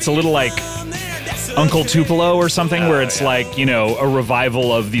it's a little like Uncle Tupelo or something, where it's like, you know, a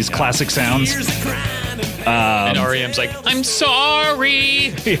revival of these classic sounds. And R.E.M's like, I'm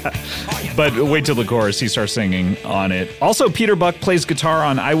sorry. Yeah. But wait till the chorus. He starts singing on it. Also, Peter Buck plays guitar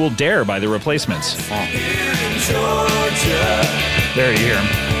on I Will Dare by The Replacements. There you hear him.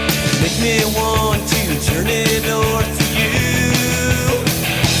 Make me want to journey north to you.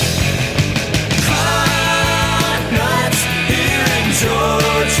 Hot nights here in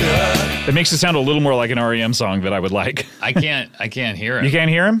Georgia. It makes it sound a little more like an R.E.M. song that I would like. I can't hear him. You can't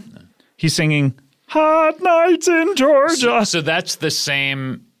hear him? He's singing Hot Nights in Georgia. So that's the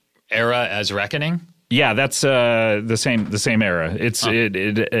same era as Reckoning? Yeah, that's the same era.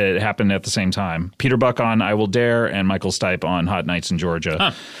 It happened at the same time. Peter Buck on I Will Dare and Michael Stipe on Hot Nights in Georgia.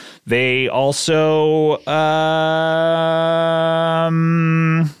 Huh. They also did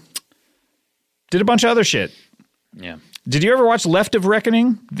a bunch of other shit. Yeah. Did you ever watch Left of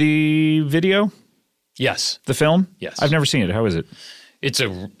Reckoning, the video? Yes. The film? Yes. I've never seen it. How is it? It's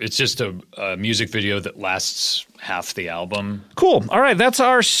just a music video that lasts half the album. Cool. All right, that's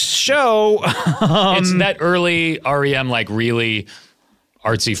our show. It's that early R.E.M. like really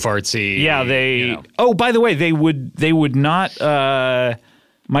artsy fartsy. Yeah, they. You know. Oh, by the way, they would not.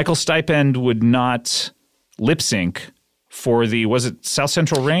 Michael Stipe would not lip sync for was it South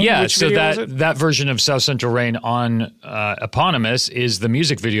Central Rain? Yeah, Which so video was it? that version of South Central Rain on Eponymous is the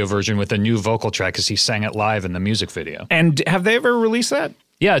music video version with a new vocal track because he sang it live in the music video. And have they ever released that?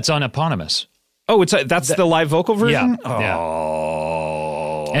 Yeah, it's on Eponymous. Oh, that's the live vocal version? Yeah.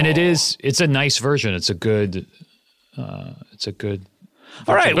 Oh. And it's a nice version. It's a good All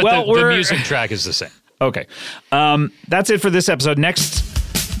right, but well, the music track is the same. Okay. That's it for this episode.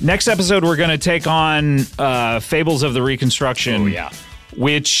 Next episode, we're going to take on Fables of the Reconstruction. Oh, yeah.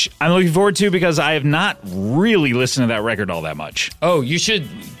 Which I'm looking forward to because I have not really listened to that record all that much. Oh, you should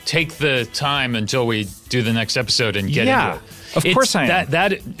take the time until we do the next episode and get into it. Of course I am.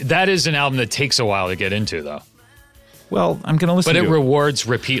 That is an album that takes a while to get into, though. Well, I'm going to listen to it. But it rewards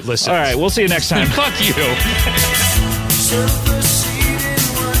repeat listens. All right, we'll see you next time. Fuck you.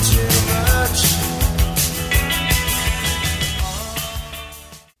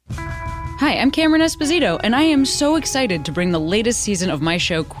 Hi, I'm Cameron Esposito, and I am so excited to bring the latest season of my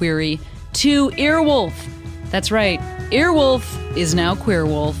show, Query, to Earwolf. That's right, Earwolf is now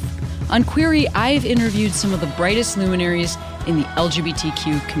Queerwolf. On Query, I've interviewed some of the brightest luminaries in the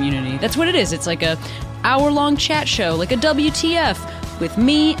LGBTQ community. That's what it is. It's like a hour-long chat show, like a WTF, with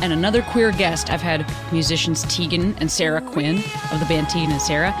me and another queer guest. I've had musicians Tegan and Sarah Quinn of the band Tegan and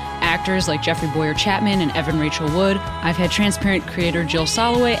Sarah, actors like Jeffrey Boyer Chapman and Evan Rachel Wood. I've had Transparent creator Jill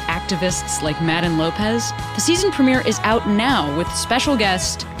Soloway, activists like Madden Lopez. The season premiere is out now with special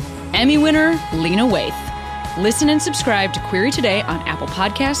guest Emmy winner Lena Waithe. Listen and subscribe to Query today on Apple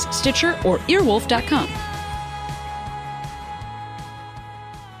Podcasts, Stitcher, or earwolf.com.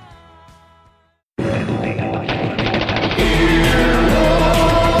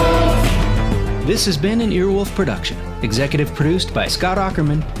 This has been an Earwolf production, executive produced by Scott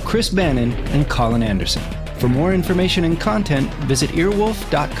Aukerman, Chris Bannon, and Colin Anderson. For more information and content, visit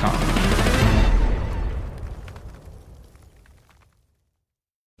earwolf.com.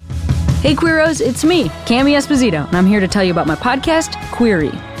 Hey Queeros, it's me, Cami Esposito, and I'm here to tell you about my podcast,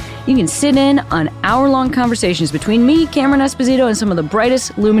 Query. You can sit in on hour-long conversations between me, Cameron Esposito, and some of the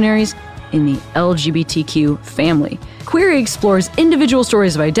brightest luminaries in the LGBTQ family. Query explores individual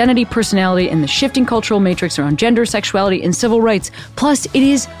stories of identity, personality, and the shifting cultural matrix around gender, sexuality, and civil rights. Plus, it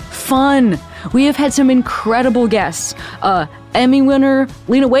is fun. We have had some incredible guests. Emmy winner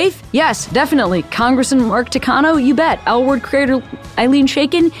Lena Waithe? Yes, definitely. Congressman Mark Takano? You bet. L Word creator Eileen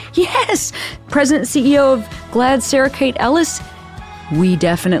Shaken? Yes. President and CEO of GLAAD Sarah Kate Ellis? We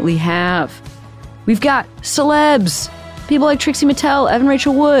definitely have. We've got celebs. People like Trixie Mattel, Evan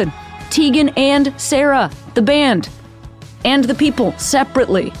Rachel Wood, Tegan and Sarah, the band, and the people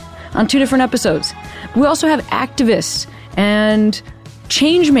separately on 2 different episodes. We also have activists and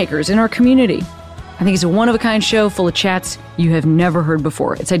change makers in our community. I think it's a one-of-a-kind show full of chats you have never heard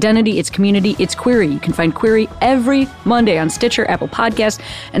before. It's identity, it's community, it's Query. You can find Query every Monday on Stitcher, Apple Podcasts,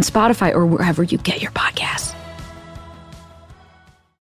 and Spotify, or wherever you get your podcasts.